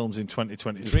bad were the films in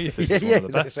 2023 if this is one of the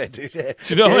best?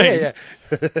 Do you know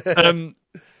what I mean?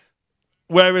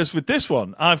 Whereas with this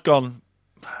one, I've gone,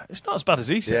 it's not as bad as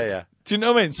he said. Yeah. Do you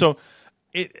know what I mean? So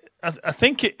I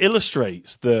think it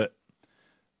illustrates that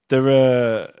there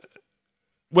are,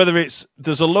 whether it's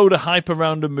there's a load of hype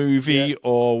around a movie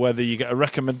or whether you get a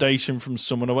recommendation from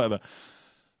someone or whatever,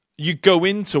 you go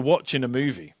into watching a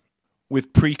movie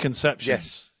with preconceptions.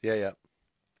 Yes. Yeah.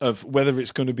 Of whether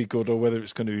it's going to be good or whether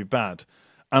it's going to be bad.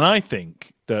 And I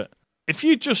think that if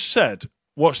you just said,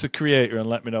 watch The Creator and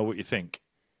let me know what you think,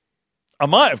 I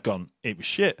might have gone, it was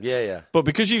shit. Yeah. But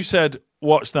because you said,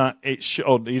 watch that, you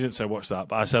didn't say watch that,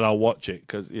 but I said, I'll watch it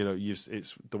because, you know,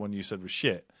 it's the one you said was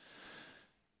shit.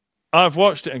 I've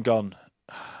watched it and gone,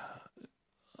 I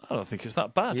don't think it's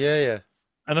that bad. Yeah.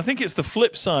 And I think it's the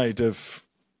flip side of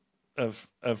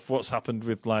what's happened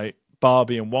with like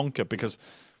Barbie and Wonka because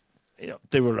you know,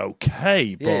 they were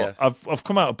okay, but I've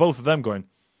come out of both of them going,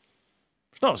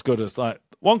 it's not as good as like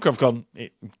Wonka. I've gone,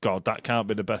 God, that can't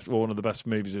be the best, one of the best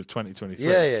movies of 2023.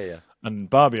 Yeah. And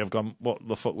Barbie, I've gone, what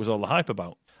the fuck was all the hype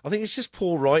about? I think it's just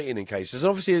poor writing in cases, and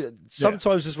obviously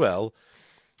sometimes as well.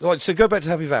 Like, so go back to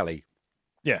Happy Valley.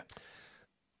 Yeah,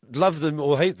 love them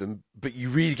or hate them, but you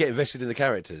really get invested in the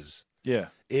characters. Yeah.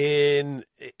 In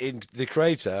The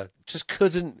Creator, just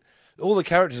couldn't. All the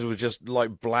characters were just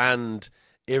like bland,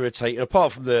 irritating.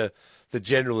 Apart from the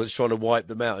general that's trying to wipe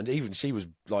them out, and even she was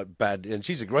like bad. And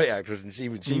she's a great actress, and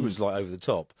even she was like over the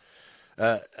top.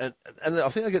 And I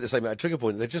think I get the same at Trigger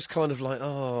Point. They're just kind of like,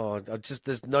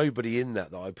 there's nobody in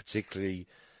that I particularly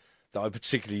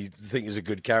think is a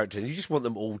good character, and you just want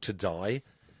them all to die.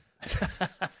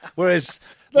 Whereas,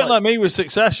 like me with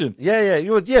Succession. Yeah.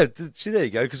 See, there you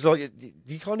go. Because like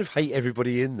you kind of hate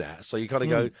everybody in that, so you kind of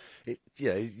go,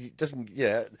 it doesn't.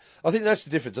 Yeah, I think that's the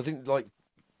difference. I think like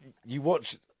you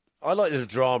watch. I like the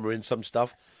drama in some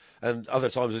stuff, and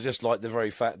other times I just like the very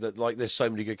fact that like there's so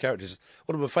many good characters.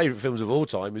 One of my favourite films of all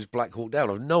time is Black Hawk Down.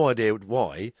 I've no idea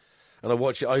why, and I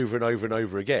watch it over and over and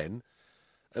over again.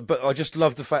 But I just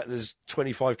love the fact there's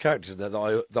 25 characters in there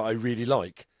that I really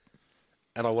like.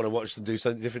 And I want to watch them do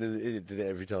something different in it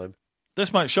every time.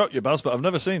 This might shock you, Baz, but I've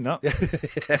never seen that.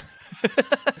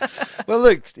 Well,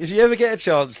 look, if you ever get a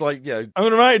chance, like, you know... I'm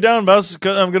going to write it down, Baz.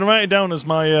 I'm going to write it down as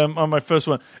my on my first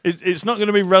one. It's not going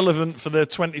to be relevant for the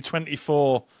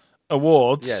 2024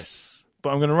 awards. Yes.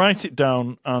 But I'm going to write it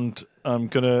down and I'm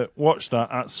going to watch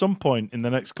that at some point in the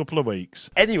next couple of weeks.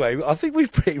 Anyway, I think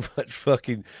we've pretty much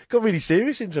fucking got really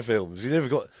serious into films. We never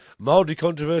got mildly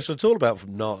controversial at all about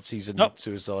from Nazis and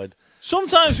suicide.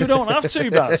 Sometimes we don't have to,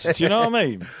 Baz. Do you know what I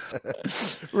mean?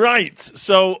 Right.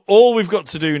 So all we've got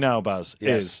to do now, Baz,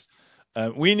 is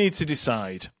we need to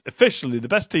decide officially the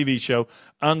best TV show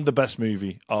and the best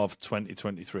movie of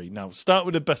 2023. Now, start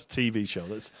with the best TV show.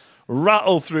 Let's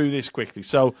rattle through this quickly.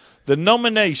 So the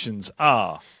nominations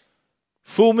are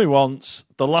Fool Me Once,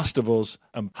 The Last of Us,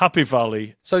 and Happy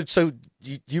Valley. So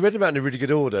you read them out in a really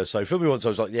good order. So Fool Me Once, I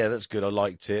was like, yeah, that's good. I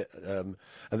liked it. And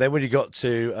then when you got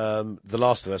to The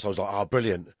Last of Us, I was like,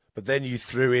 brilliant. But then you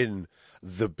threw in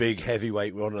the big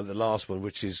heavyweight one at the last one,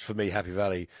 which is, for me, Happy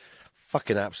Valley.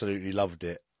 Fucking absolutely loved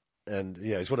it. And,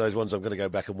 you know, it's one of those ones I'm going to go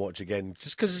back and watch again.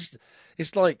 Just because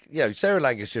it's like, you know, Sarah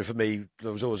Lancashire, for me,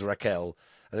 was always Raquel.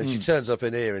 And then she turns up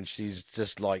in here and she's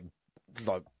just like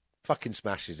fucking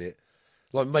smashes it.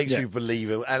 Like, makes me believe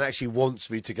it and actually wants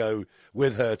me to go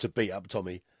with her to beat up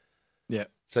Tommy. Yeah.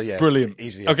 So, yeah. Brilliant.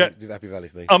 Easily Happy Valley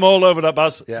for me. I'm all over that,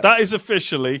 Baz. Yeah. That is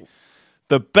officially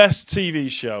the best TV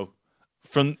show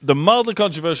from the Mildly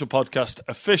Controversial podcast.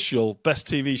 Official best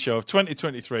TV show of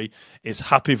 2023 is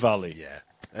Happy Valley. Yeah.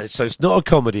 So it's not a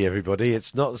comedy, everybody.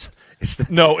 It's not.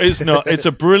 No, it's not. It's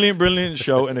a brilliant, brilliant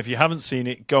show. And if you haven't seen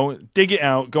it, go dig it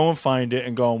out, go and find it,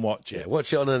 and go and watch it. Yeah,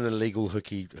 watch it on an illegal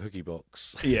hooky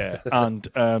box. Yeah,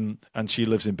 and she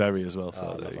lives in Bury as well.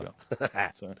 So there you go.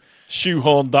 So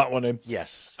shoehorned that one in.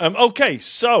 Yes. Okay,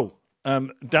 so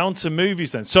down to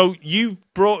movies then. So you've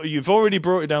already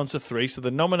brought it down to 3. So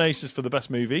the nominations for the best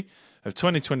movie of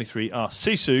 2023 are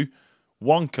Sisu,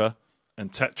 Wonka,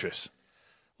 and Tetris.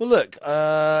 Well, look,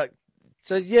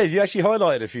 so yeah, you actually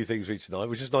highlighted a few things for me tonight,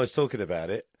 which is nice talking about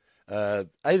it.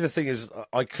 The thing is,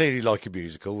 I clearly like a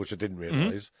musical, which I didn't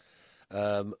realise.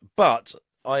 But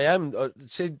I am,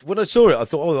 when I saw it, I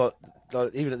thought,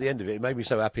 even at the end of it, it made me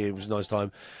so happy. It was a nice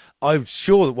time. I'm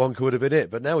sure that Wonka would have been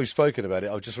it, but now we've spoken about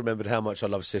it, I've just remembered how much I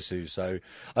love Sisu. So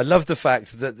I love the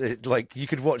fact that you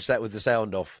could watch that with the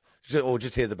sound off, or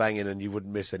just hear the banging and you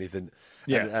wouldn't miss anything.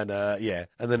 Yeah,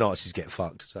 and the Nazis get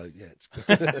fucked. So yeah, it's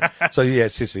so yeah,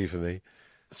 Sisu for me.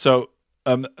 So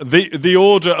the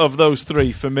order of those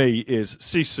 3 for me is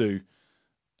Sisu,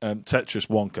 Tetris,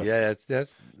 Wonka. Yeah,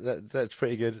 that's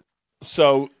pretty good.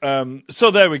 So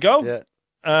there we go. Yeah.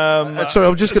 Sorry,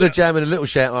 I'm just going to jam in a little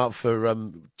shout out for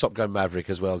Top Gun Maverick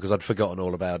as well, because I'd forgotten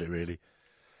all about it, really.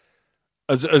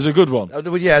 As a good one?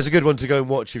 Well, yeah, as a good one to go and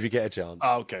watch if you get a chance.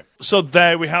 Oh, okay. So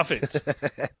there we have it.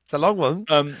 It's a long one.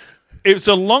 It was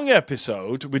a long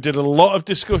episode. We did a lot of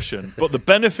discussion, but the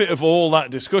benefit of all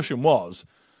that discussion was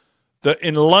that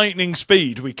in lightning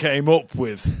speed we came up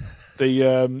with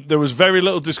there was very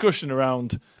little discussion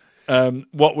around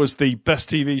what was the best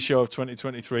TV show of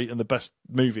 2023 and the best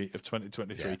movie of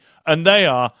 2023. Yeah. And they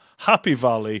are Happy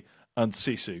Valley and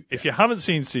Sisu. If you haven't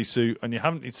seen Sisu and you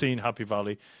haven't seen Happy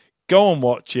Valley, go and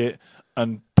watch it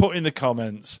and put in the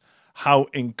comments how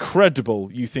incredible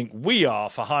you think we are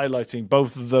for highlighting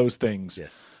both of those things.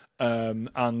 Yes.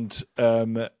 And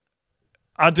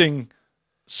adding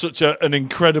such an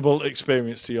incredible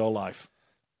experience to your life.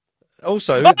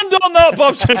 Also, and on that,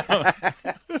 Bob.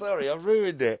 Sorry, I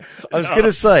ruined it. I was going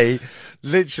to say,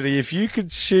 literally, if you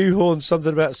could shoehorn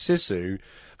something about Sisu,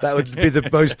 that would be the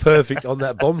most perfect on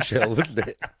that bombshell, wouldn't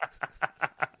it?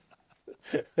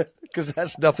 Because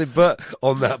that's nothing but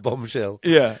on that bombshell.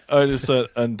 Yeah, I just said,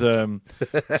 and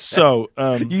so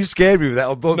you scared me with that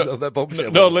on that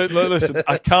bombshell. No, listen,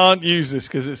 I can't use this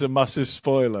because it's a massive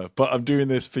spoiler, but I'm doing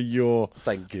this for your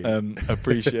thank you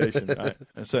appreciation. Right?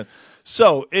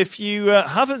 So if you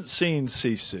haven't seen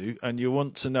Sisu and you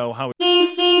want to know how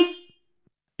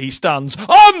he stands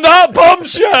on that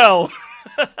bombshell.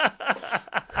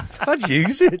 I'd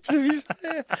use it, to be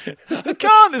fair. I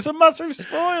can't, it's a massive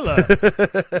spoiler.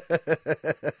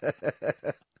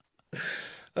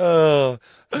 Oh,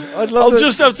 I'll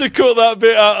just have to cut that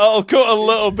bit out. I'll cut a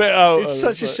little bit out. It's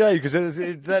such a shame because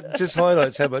that just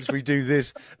highlights how much we do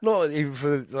this, not even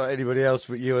for anybody else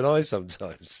but you and I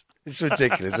sometimes. It's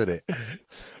ridiculous, isn't it?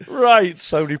 Right.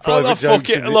 So many private jokes.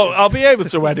 Look, I'll be able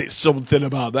to edit something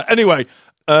about that. Anyway,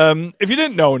 if you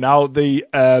didn't know now, the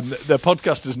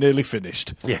podcast is nearly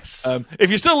finished. Yes.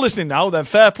 If you're still listening now, then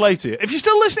fair play to you. If you're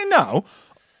still listening now,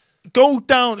 go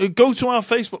to our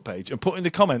Facebook page and put in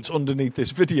the comments underneath this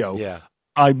video. Yeah.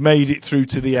 I made it through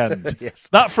to the end. Yes.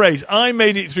 That phrase, I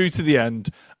made it through to the end,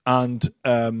 and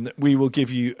we will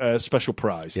give you a special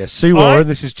prize. Yes, Sue Warren,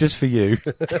 this is just for you.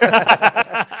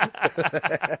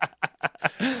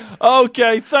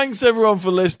 Okay, thanks everyone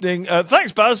for listening.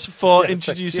 Thanks, Baz, for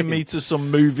introducing me to some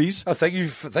movies. Oh, thank you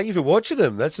for watching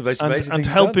them. That's the most amazing thing. And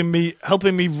helping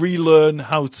me relearn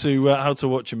how to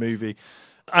watch a movie.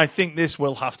 I think this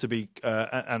will have to be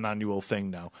an annual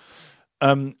thing now.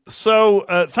 So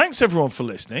thanks everyone for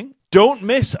listening. Don't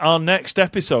miss our next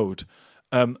episode.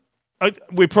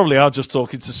 We probably are just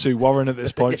talking to Sue Warren at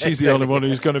this point. She's the only one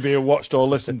who's going to be watched or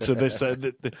listened to this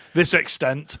this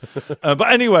extent.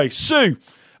 But anyway, Sue,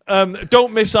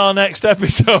 don't miss our next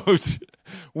episode,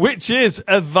 which is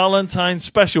a Valentine's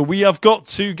special. We have got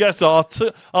to get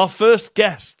our first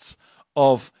guests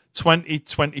of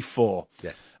 2024.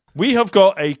 Yes. We have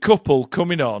got a couple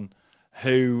coming on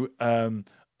who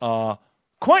are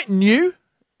quite new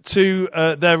to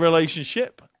their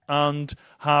relationship and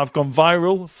have gone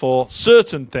viral for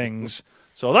certain things.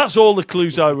 So that's all the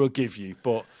clues I will give you.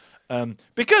 But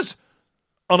because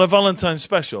on a Valentine's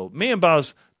special, me and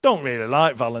Baz don't really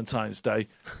like Valentine's Day.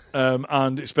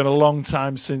 And it's been a long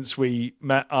time since we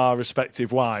met our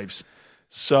respective wives.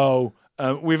 So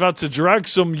we've had to drag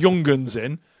some young guns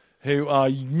in who are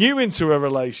new into a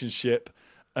relationship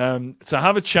to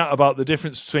have a chat about the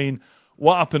difference between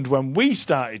what happened when we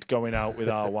started going out with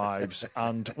our wives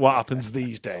and what happens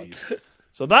these days.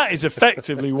 So that is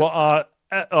effectively what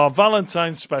our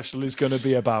Valentine's special is going to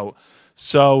be about.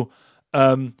 So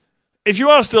if you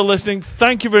are still listening,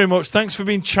 thank you very much. Thanks for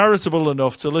being charitable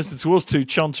enough to listen to us two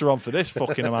chanter on for this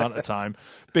fucking amount of time,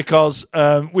 because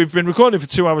we've been recording for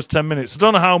 2 hours, 10 minutes. I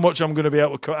don't know how much I'm going to be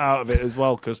able to cut out of it as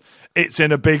well, because it's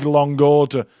in a big, long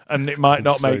order, and it might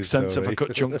not make sense if I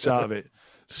cut chunks out of it.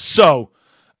 So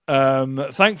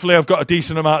Thankfully, I've got a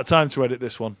decent amount of time to edit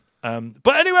this one.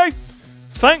 But anyway,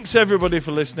 thanks everybody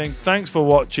for listening. Thanks for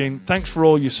watching. Thanks for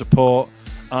all your support.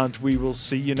 And we will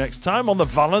see you next time on the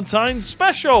Valentine's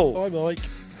special. Bye, Mike.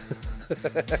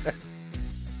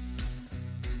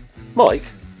 Mike?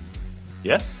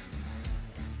 Yeah? Do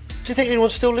you think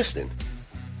anyone's still listening?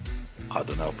 I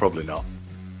don't know, probably not.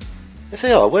 If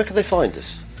they are, where can they find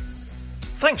us?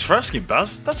 Thanks for asking,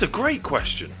 Baz. That's a great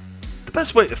question. The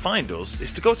best way to find us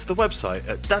is to go to the website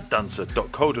at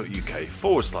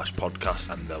daddancer.co.uk/podcast,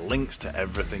 and the links to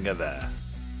everything are there.